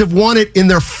coaches have won it in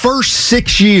their first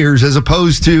 6 years as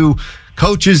opposed to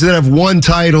coaches that have won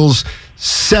titles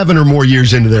 7 or more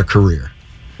years into their career?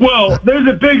 Well, there's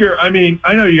a bigger. I mean,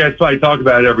 I know you guys probably talk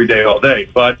about it every day, all day,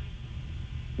 but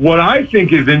what I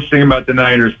think is interesting about the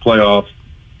Niners playoffs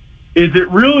is it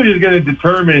really is going to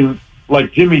determine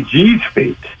like Jimmy G's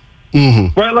fate.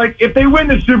 Mm-hmm. Right? Like if they win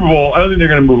the Super Bowl, I don't think they're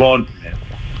going to move on from him.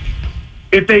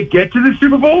 If they get to the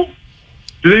Super Bowl,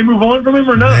 do they move on from him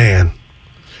or not? Man,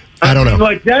 I don't know.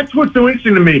 Like that's what's so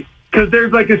interesting to me because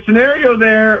there's like a scenario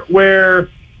there where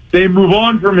they move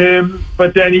on from him,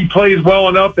 but then he plays well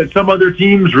enough that some other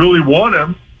teams really want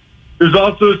him. There's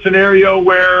also a scenario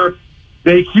where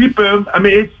they keep him. I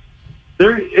mean,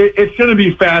 it's going to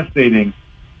be fascinating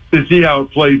to see how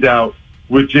it plays out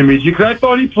with Jimmy G, because I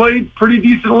thought he played pretty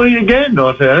decently again.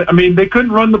 I mean, they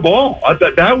couldn't run the ball. I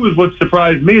thought that was what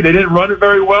surprised me. They didn't run it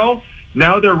very well.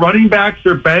 Now their running backs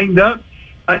are banged up.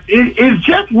 Is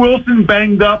Jeff Wilson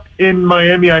banged up in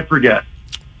Miami? I forget.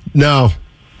 No.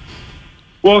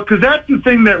 Well, because that's the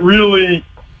thing that really...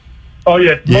 Oh,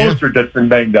 yeah, Mostert that's been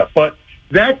banged up. But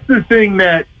that's the thing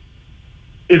that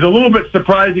is a little bit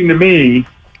surprising to me,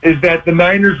 is that the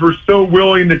Niners were so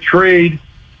willing to trade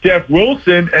Jeff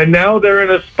Wilson, and now they're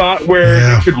in a spot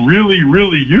where they could really,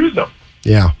 really use him.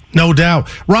 Yeah. No doubt.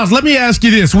 Ross, let me ask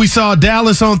you this. We saw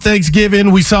Dallas on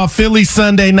Thanksgiving. We saw Philly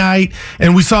Sunday night,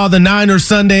 and we saw the Niners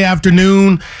Sunday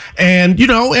afternoon. And, you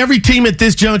know, every team at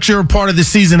this juncture, part of the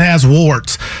season, has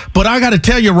warts. But I got to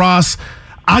tell you, Ross,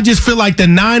 I just feel like the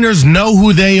Niners know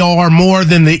who they are more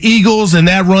than the Eagles and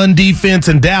that run defense,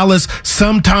 and Dallas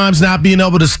sometimes not being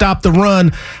able to stop the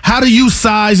run. How do you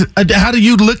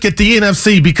look at the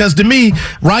NFC? Because to me,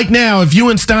 right now, if you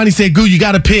and Steiny said, "Goo, you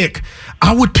got to pick,"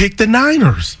 I would pick the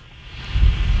Niners.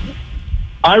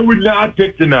 I would not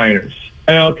pick the Niners,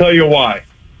 and I'll tell you why.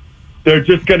 They're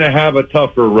just going to have a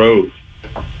tougher road.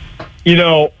 You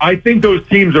know, I think those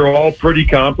teams are all pretty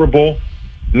comparable.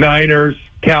 Niners,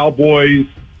 Cowboys,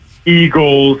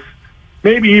 Eagles,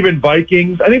 maybe even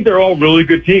Vikings. I think they're all really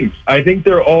good teams. I think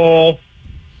they're all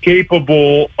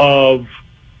capable of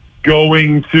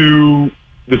going to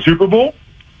the Super Bowl.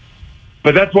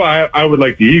 But that's why I would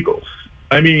like the Eagles.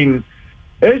 I mean,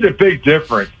 there's a big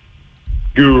difference,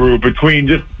 Guru, between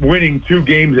just winning 2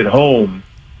 games at home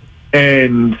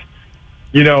and,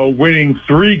 you know, winning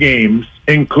 3 games,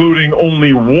 including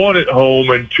only 1 at home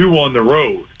and 2 on the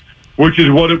road, which is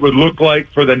what it would look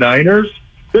like for the Niners.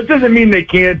 That doesn't mean they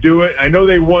can't do it. I know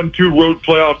they won 2 road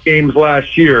playoff games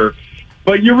last year,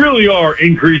 but you really are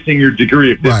increasing your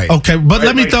degree of difference. Right. Okay, but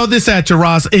let me throw this at you,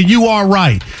 Ross, and you are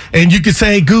right. And you could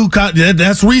say, "Goo,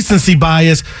 that's recency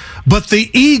bias." But the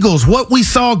Eagles, what we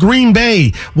saw Green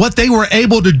Bay, what they were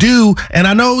able to do, and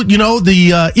I know, you know,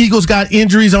 the Eagles got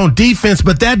injuries on defense,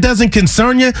 but that doesn't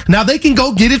concern you. Now, they can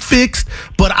go get it fixed,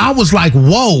 but I was like,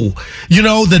 whoa, you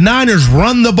know, the Niners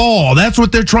run the ball. That's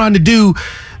what they're trying to do.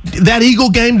 That Eagle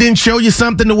game didn't show you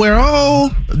something to where,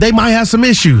 they might have some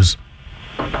issues.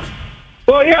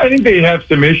 Well, yeah, I think they have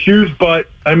some issues, but,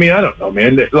 I mean, I don't know,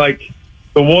 man. Like,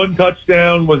 the 1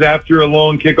 touchdown was after a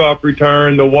long kickoff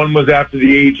return. The one was after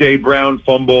the A.J. Brown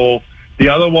fumble. The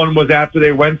other one was after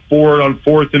they went for it on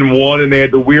 4th and 1, and they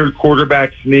had the weird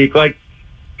quarterback sneak. Like,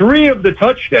 3 of the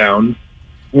touchdowns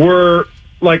were,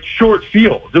 like, short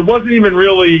fields. It wasn't even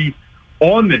really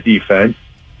on the defense.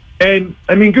 And,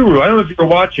 I mean, Guru, I don't know if you're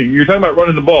watching. You're talking about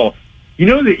running the ball. You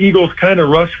know the Eagles kind of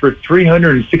rushed for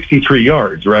 363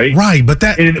 yards, right? Right, but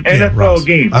that... in an NFL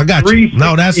game. I got you.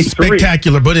 No, that's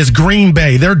spectacular, but it's Green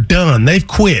Bay. They're done. They've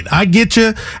quit. I get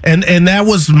you, and that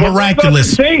was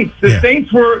miraculous. The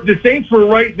Saints were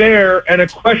right there, and a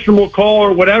questionable call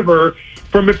or whatever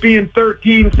from it being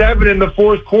 13-7 in the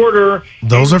 4th quarter.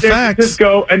 Those are facts.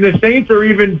 Francisco, and the Saints are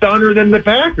even dunner than the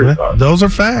Packers are. Those are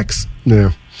facts.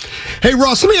 Yeah. Hey,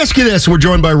 Ross, let me ask you this. We're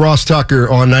joined by Ross Tucker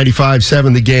on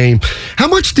 95.7 The Game. How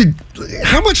much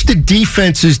did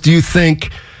defenses, do you think,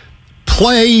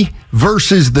 play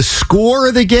versus the score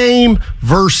of the game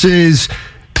versus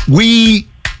we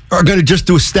are going to just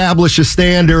to establish a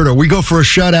standard or we go for a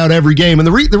shutout every game? And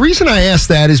the reason I ask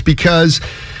that is because,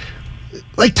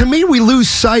 like, to me, we lose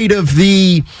sight of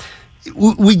we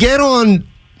get on,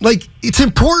 like, it's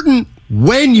important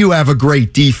when you have a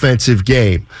great defensive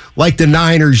game, like the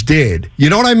Niners did. You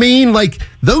know what I mean? Like,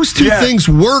 those two things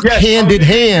work hand in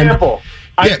hand.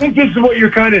 I think this is what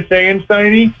you're kind of saying,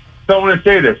 Steiny. So I want to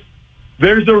say this.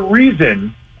 There's a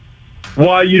reason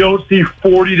why you don't see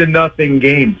 40-0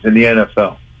 games in the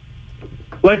NFL.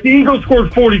 Like the Eagles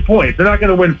scored 40 points. They're not going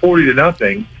to win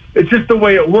 40-0. It's just the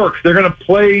way it works. They're going to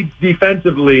play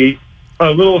defensively a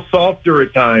little softer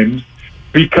at times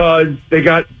because they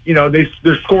got,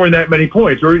 they're scoring that many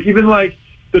points. Or even like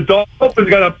the Dolphins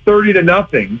got up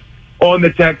 30-0 on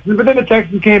the Texans, but then the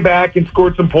Texans came back and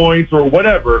scored some points or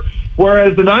whatever.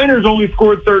 Whereas the Niners only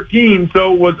scored 13,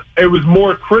 so it was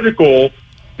more critical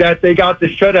that they got the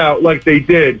shutout like they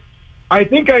did. I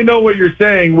think I know what you're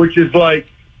saying, which is like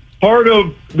part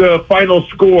of the final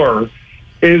score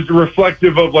is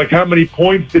reflective of like how many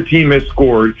points the team has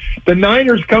scored. The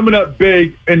Niners coming up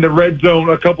big in the red zone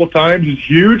a couple times is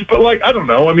huge, but like, I don't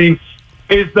know. I mean,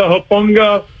 is the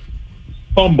Hufanga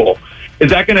fumble, is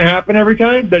that going to happen every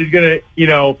time? That he's going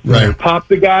to, pop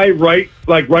the guy right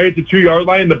at the 2-yard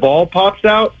line and the ball pops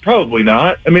out? Probably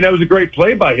not. I mean, that was a great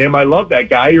play by him. I love that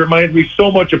guy. He reminds me so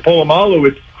much of Polamalu.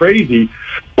 It's crazy.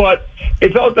 But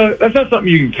that's not something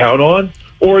you can count on.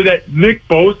 Or that Nick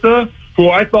Bosa, who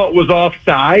I thought was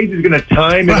offside, is going to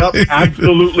time it up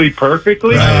absolutely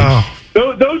perfectly. Right.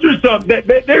 Those are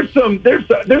some.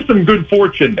 There's some good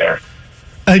fortune there.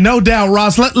 Hey, no doubt,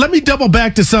 Ross. Let me double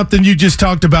back to something you just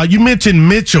talked about. You mentioned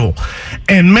Mitchell.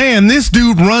 And, man, this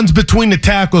dude runs between the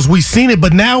tackles. We've seen it,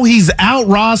 but now he's out,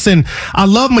 Ross. And I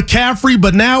love McCaffrey,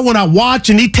 but now when I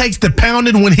watch and he takes the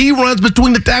pounding, when he runs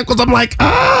between the tackles, I'm like,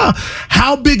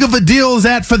 how big of a deal is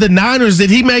that for the Niners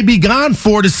that he may be gone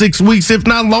 4 to 6 weeks, if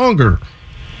not longer?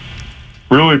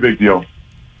 Really big deal.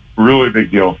 Really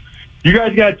big deal. You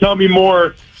guys got to tell me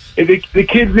more. The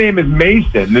kid's name is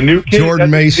Mason, the new kid. Jordan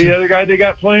Mason. The other guy they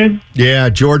got playing? Yeah,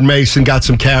 Jordan Mason got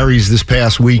some carries this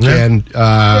past weekend.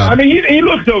 I mean, he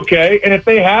looks okay, and if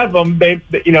they have him,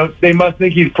 they must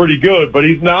think he's pretty good, but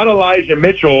he's not Elijah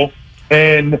Mitchell,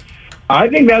 and I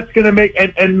think that's going to make –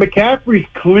 and McCaffrey's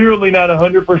clearly not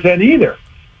 100% either.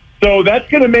 So that's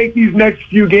going to make these next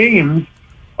few games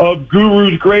of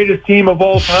Guru's greatest team of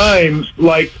all time,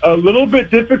 like, a little bit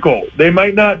difficult. They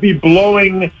might not be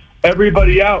blowing –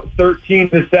 everybody out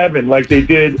 13-7 like they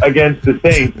did against the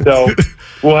Saints. So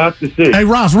we'll have to see. Hey,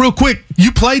 Ross, real quick,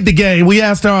 you played the game. We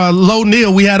asked Lo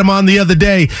Neal, we had him on the other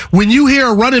day. When you hear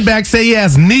a running back say he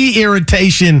has knee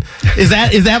irritation, is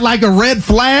that like a red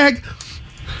flag?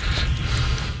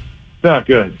 Not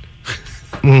good.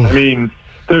 I mean,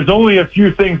 there's only a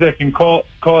few things that can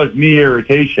cause knee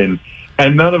irritation,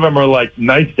 and none of them are like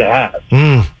nice to have,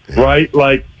 right?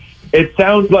 Like, it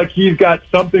sounds like he's got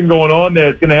something going on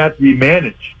there that's going to have to be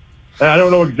managed. And I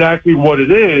don't know exactly what it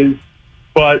is,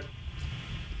 but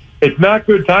it's not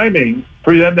good timing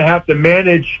for them to have to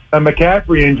manage a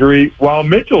McCaffrey injury while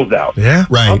Mitchell's out. Yeah,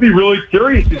 right. I'll be really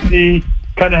curious to see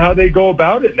kind of how they go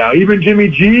about it now. Even Jimmy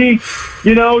G,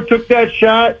 took that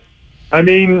shot. I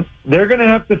mean, they're going to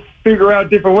have to figure out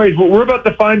different ways. But we're about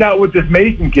to find out what this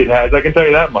Mason kid has. I can tell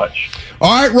you that much.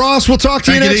 All right, Ross, we'll talk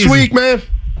to you next week, man.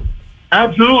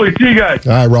 Absolutely. See you guys.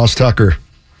 All right, Ross Tucker,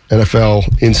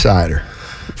 NFL Insider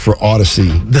for Odyssey.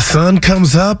 The sun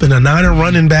comes up and a Niner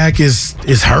running back is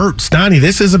hurt. Steiny,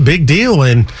 this is a big deal,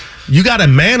 and you got to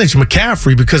manage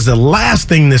McCaffrey because the last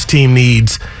thing this team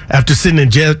needs after sending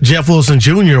Jeff Wilson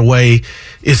Jr. away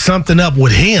is something up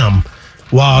with him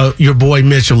while your boy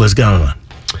Mitchell is gone.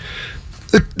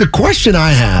 The question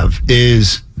I have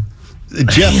is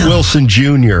Jeff Wilson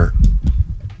Jr.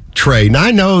 trade. Now,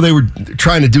 I know they were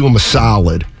trying to do him a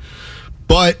solid,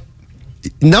 but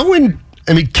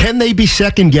can they be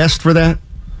second guessed for that?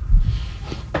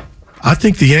 I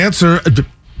think the answer,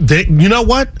 you know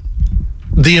what?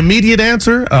 The immediate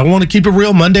answer, I want to keep it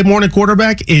real, Monday morning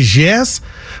quarterback, is yes.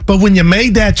 But when you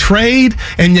made that trade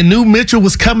and you knew Mitchell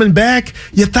was coming back,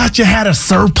 you thought you had a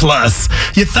surplus.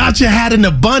 You thought you had an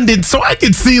abundance. So I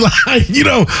could see,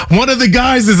 one of the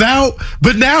guys is out,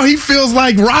 but now he feels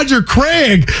like Roger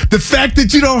Craig. The fact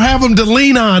that you don't have him to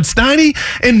lean on, Steiny,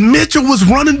 and Mitchell was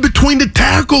running between the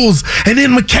tackles, and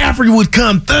then McCaffrey would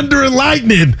come, thunder and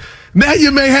lightning. Now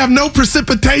you may have no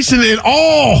precipitation at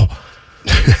all.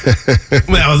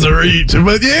 That was a reach,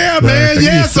 but yeah, man,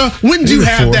 yeah. So wouldn't you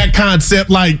have that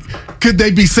concept? Like, could they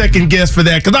be second guessed for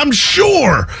that? Because I'm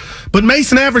sure. But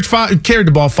Mason carried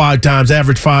the ball 5 times,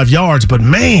 averaged 5 yards. But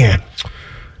man,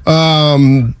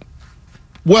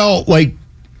 well, like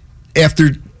after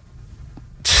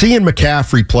seeing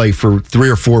McCaffrey play for 3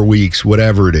 or 4 weeks,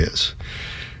 whatever it is,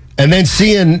 and then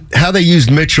seeing how they used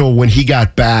Mitchell when he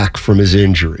got back from his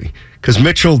injury, because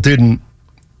Mitchell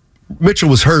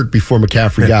was hurt before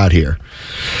McCaffrey got here,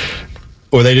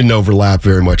 or they didn't overlap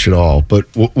very much at all. But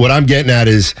what I'm getting at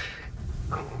is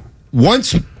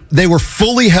once they were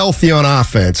fully healthy on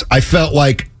offense, I felt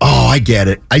like, I get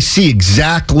it. I see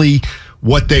exactly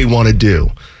what they want to do.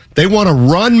 They want to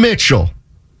run Mitchell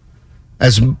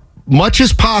as much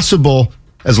as possible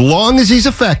as long as he's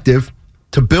effective,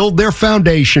 to build their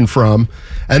foundation from.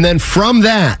 And then from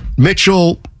that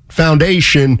Mitchell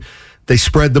foundation, they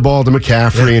spread the ball to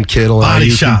McCaffrey and Kittle and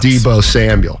Ayuk and Debo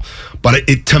Samuel. But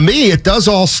to me, it does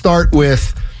all start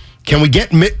with, can we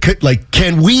get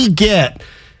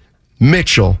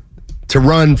Mitchell to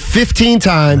run 15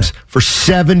 times for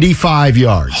 75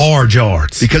 yards? Hard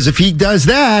yards. Because if he does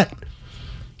that,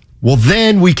 well,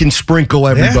 then we can sprinkle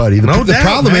everybody. The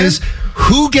problem is,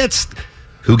 who gets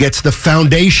the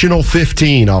foundational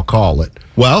 15, I'll call it?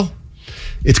 Well,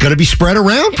 it's going to be spread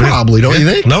around probably, don't you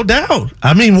think? No doubt.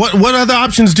 I mean, what other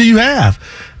options do you have?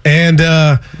 And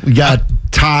we got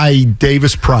Ty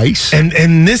Davis Price.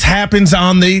 And this happens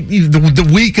on the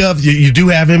week of, you do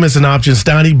have him as an option,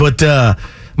 Stoney, but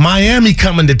Miami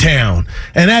coming to town.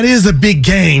 And that is a big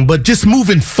game. But just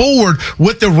moving forward,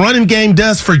 what the running game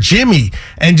does for Jimmy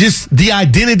and just the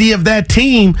identity of that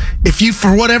team, if you,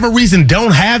 for whatever reason,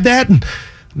 don't have that,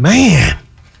 man,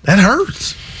 that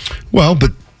hurts. Well,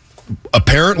 but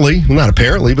apparently, not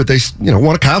apparently, but they,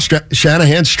 one of Kyle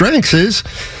Shanahan's strengths is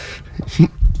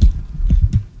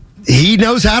he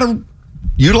knows how to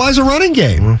utilize a running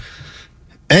game. Mm-hmm.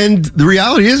 And the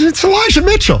reality is, it's Elijah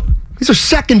Mitchell. He's our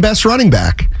second best running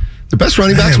back. The best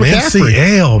running back's McCaffrey.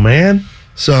 NCL, man.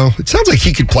 So it sounds like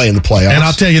he could play in the playoffs. And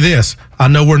I'll tell you this, I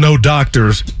know we're no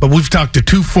doctors, but we've talked to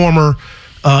two former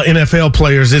NFL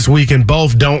players this week, and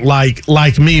both don't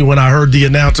like me when I heard the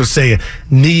announcer say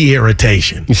knee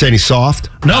irritation. You saying he's soft?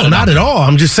 No, not at all.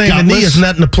 I'm just saying the knee is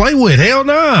nothing to play with. Hell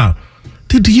no.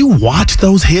 Dude, do you watch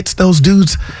those hits, those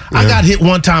dudes? Yeah. I got hit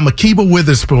one time, Akiba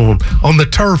Witherspoon on the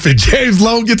turf, and James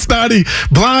Logan Stoney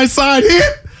blindside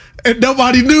hit, and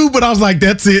nobody knew, but I was like,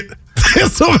 that's it.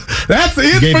 That's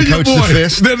it for your boy.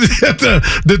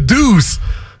 The deuce.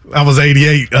 I was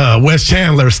 88, West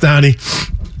Chandler, Stoney.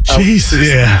 Jesus,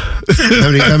 yeah.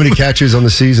 How many catches on the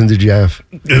season did you have?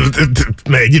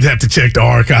 Man, you'd have to check the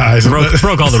archives.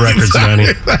 Broke all the records, Johnny.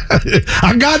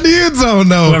 I got in the end zone,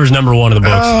 though. Whoever's number one in the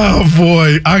books. Oh,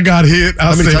 boy. I got hit.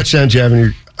 How many touchdowns did you have in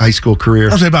your high school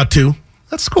career? I'll say about 2.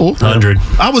 That's cool. 100.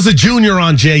 I was a junior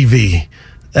on JV.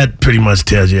 That pretty much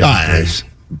tells you everything.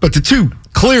 But the two...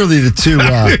 Clearly, the two.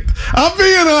 I'm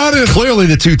being honest. Clearly,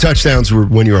 the 2 touchdowns were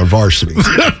when you were on varsity.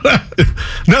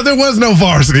 No, there was no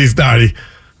varsity, Stoney.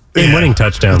 Winning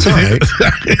touchdowns. That's all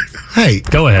right. Hey,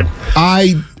 go ahead.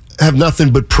 I have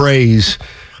nothing but praise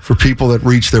for people that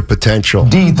reach their potential.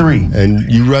 D3. And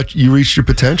you reached your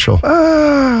potential.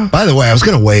 By the way, I was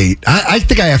going to wait. I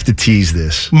think I have to tease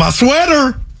this. My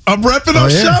sweater. I'm repping our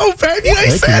show, baby. You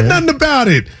ain't said nothing about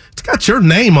it. It's got your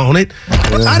name on it.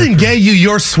 I didn't give you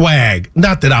your swag.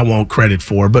 Not that I want credit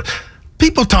for, but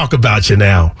people talk about you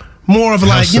now. More of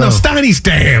like, Steiny's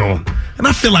down. And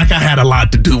I feel like I had a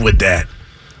lot to do with that.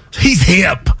 He's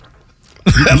hip.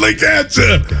 Look at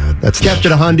you. God, that's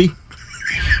captured a Hyundai.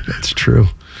 That's true.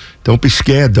 Don't be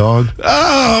scared, dog.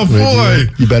 Oh,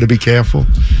 boy. You better be careful.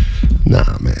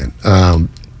 Nah, man.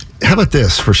 How about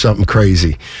this for something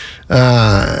crazy?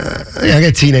 I got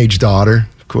a teenage daughter,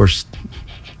 of course.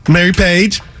 Mary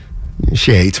Page.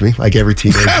 She hates me, like every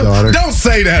teenage daughter. Don't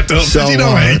say that, though. So, you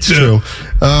don't hate you. True.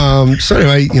 So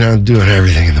anyway, I'm doing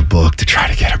everything in the book to try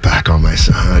to get her back on my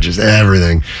side. Just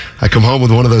everything. I come home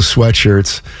with one of those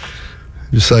sweatshirts,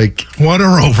 just like... Won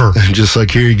her over. Just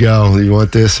like, here you go. You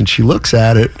want this? And she looks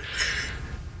at it,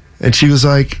 and she was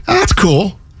like, oh, that's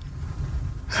cool.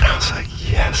 And I was like,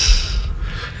 yes.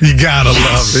 You gotta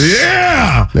love it.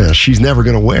 Yeah. Now, she's never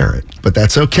going to wear it, but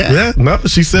that's okay. Yeah, no,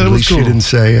 she said it was cool. She didn't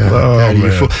say, Daddy,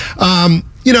 you're fool.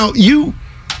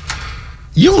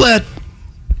 You let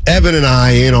Evan and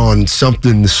I in on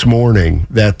something this morning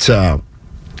that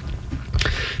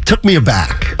took me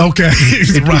aback. Okay.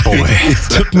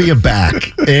 It took me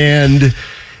aback. And,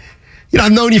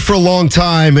 I've known you for a long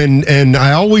time, and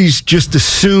I always just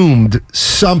assumed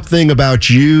something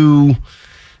about you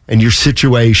and your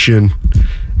situation.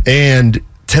 And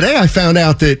today I found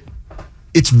out that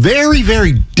it's very,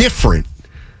 very different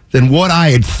than what I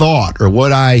had thought or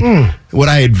what I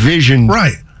had visioned,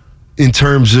 right, in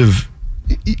terms of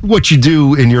what you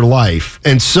do in your life.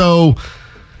 And so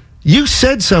you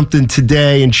said something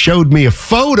today and showed me a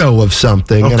photo of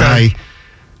something, and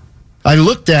I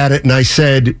looked at it and I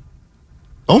said,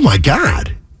 "Oh my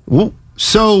God!" Well,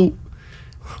 so,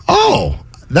 I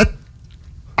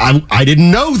didn't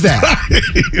know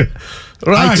that.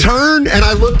 Right. I turn and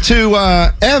I look to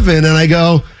Evan and I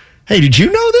go, "Hey, did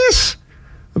you know this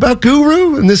about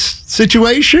Guru in this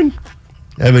situation?"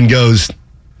 Evan goes,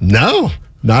 "No,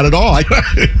 not at all.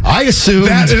 I assumed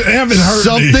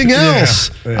something else.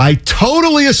 Yeah. I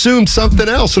totally assumed something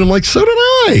else." And I'm like, "So did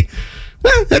I."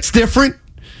 Well, that's different.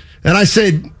 And I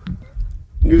said,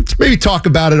 let's maybe talk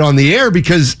about it on the air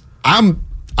because I'm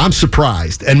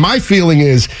surprised. And my feeling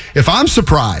is if I'm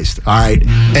surprised, all right,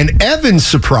 and Evan's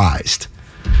surprised,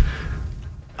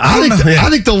 I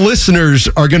think the listeners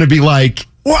are going to be like,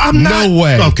 well, I'm not. No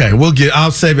way. Okay,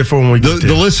 I'll save it for when we get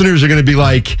the listeners are going to be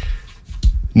like,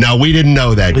 no, we didn't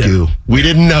know that, Goo. We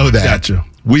didn't know that. Gotcha.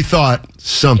 We thought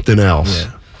something else.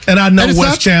 Yeah. And I know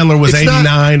Wes Chandler was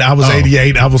 89. I was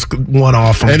 88. I was one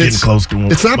off from getting close to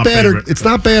one. It's not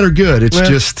bad or good. It's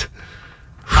just.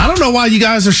 I don't know why you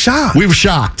guys are shocked. We were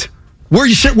shocked. We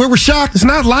were shocked. It's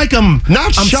not like I'm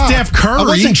shocked. Steph Curry. I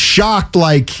wasn't shocked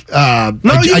like I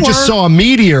were. just saw a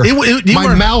meteor.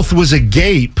 My mouth was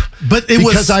agape. But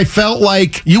because I felt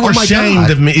like you were ashamed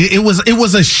of me. It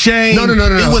was a shame. No.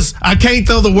 It was. I can't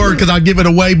throw the word because I'll give it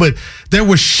away. But there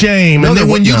was shame. And then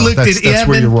when you looked at Evan, that's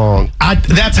where you're wrong.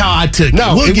 That's how I took it.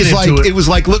 No, we'll get into it. It was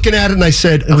like looking at it and I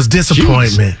said, it was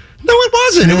disappointment. No, it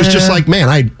wasn't. Yeah. It was just like, man,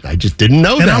 I just didn't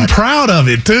know that. And I'm proud of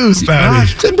it, too,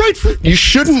 Spouty. You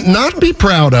shouldn't not be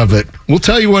proud of it. We'll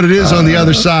tell you what it is on the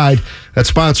other side. That's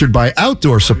sponsored by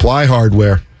Outdoor Supply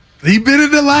Hardware. He been in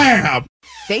the lab.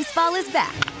 Baseball is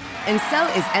back, and so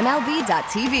is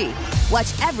MLB.tv.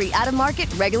 Watch every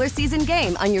out-of-market regular season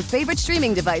game on your favorite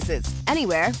streaming devices,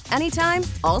 anywhere, anytime,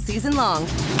 all season long.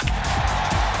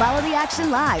 Follow the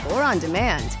action live or on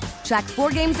demand. Track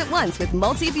 4 games at once with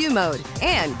multi-view mode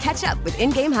and catch up with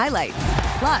in-game highlights.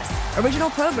 Plus, original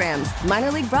programs,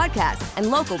 minor league broadcasts, and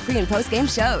local pre- and post-game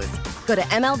shows. Go to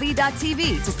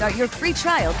MLB.tv to start your free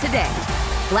trial today.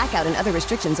 Blackout and other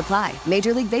restrictions apply.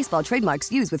 Major League Baseball trademarks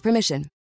used with permission.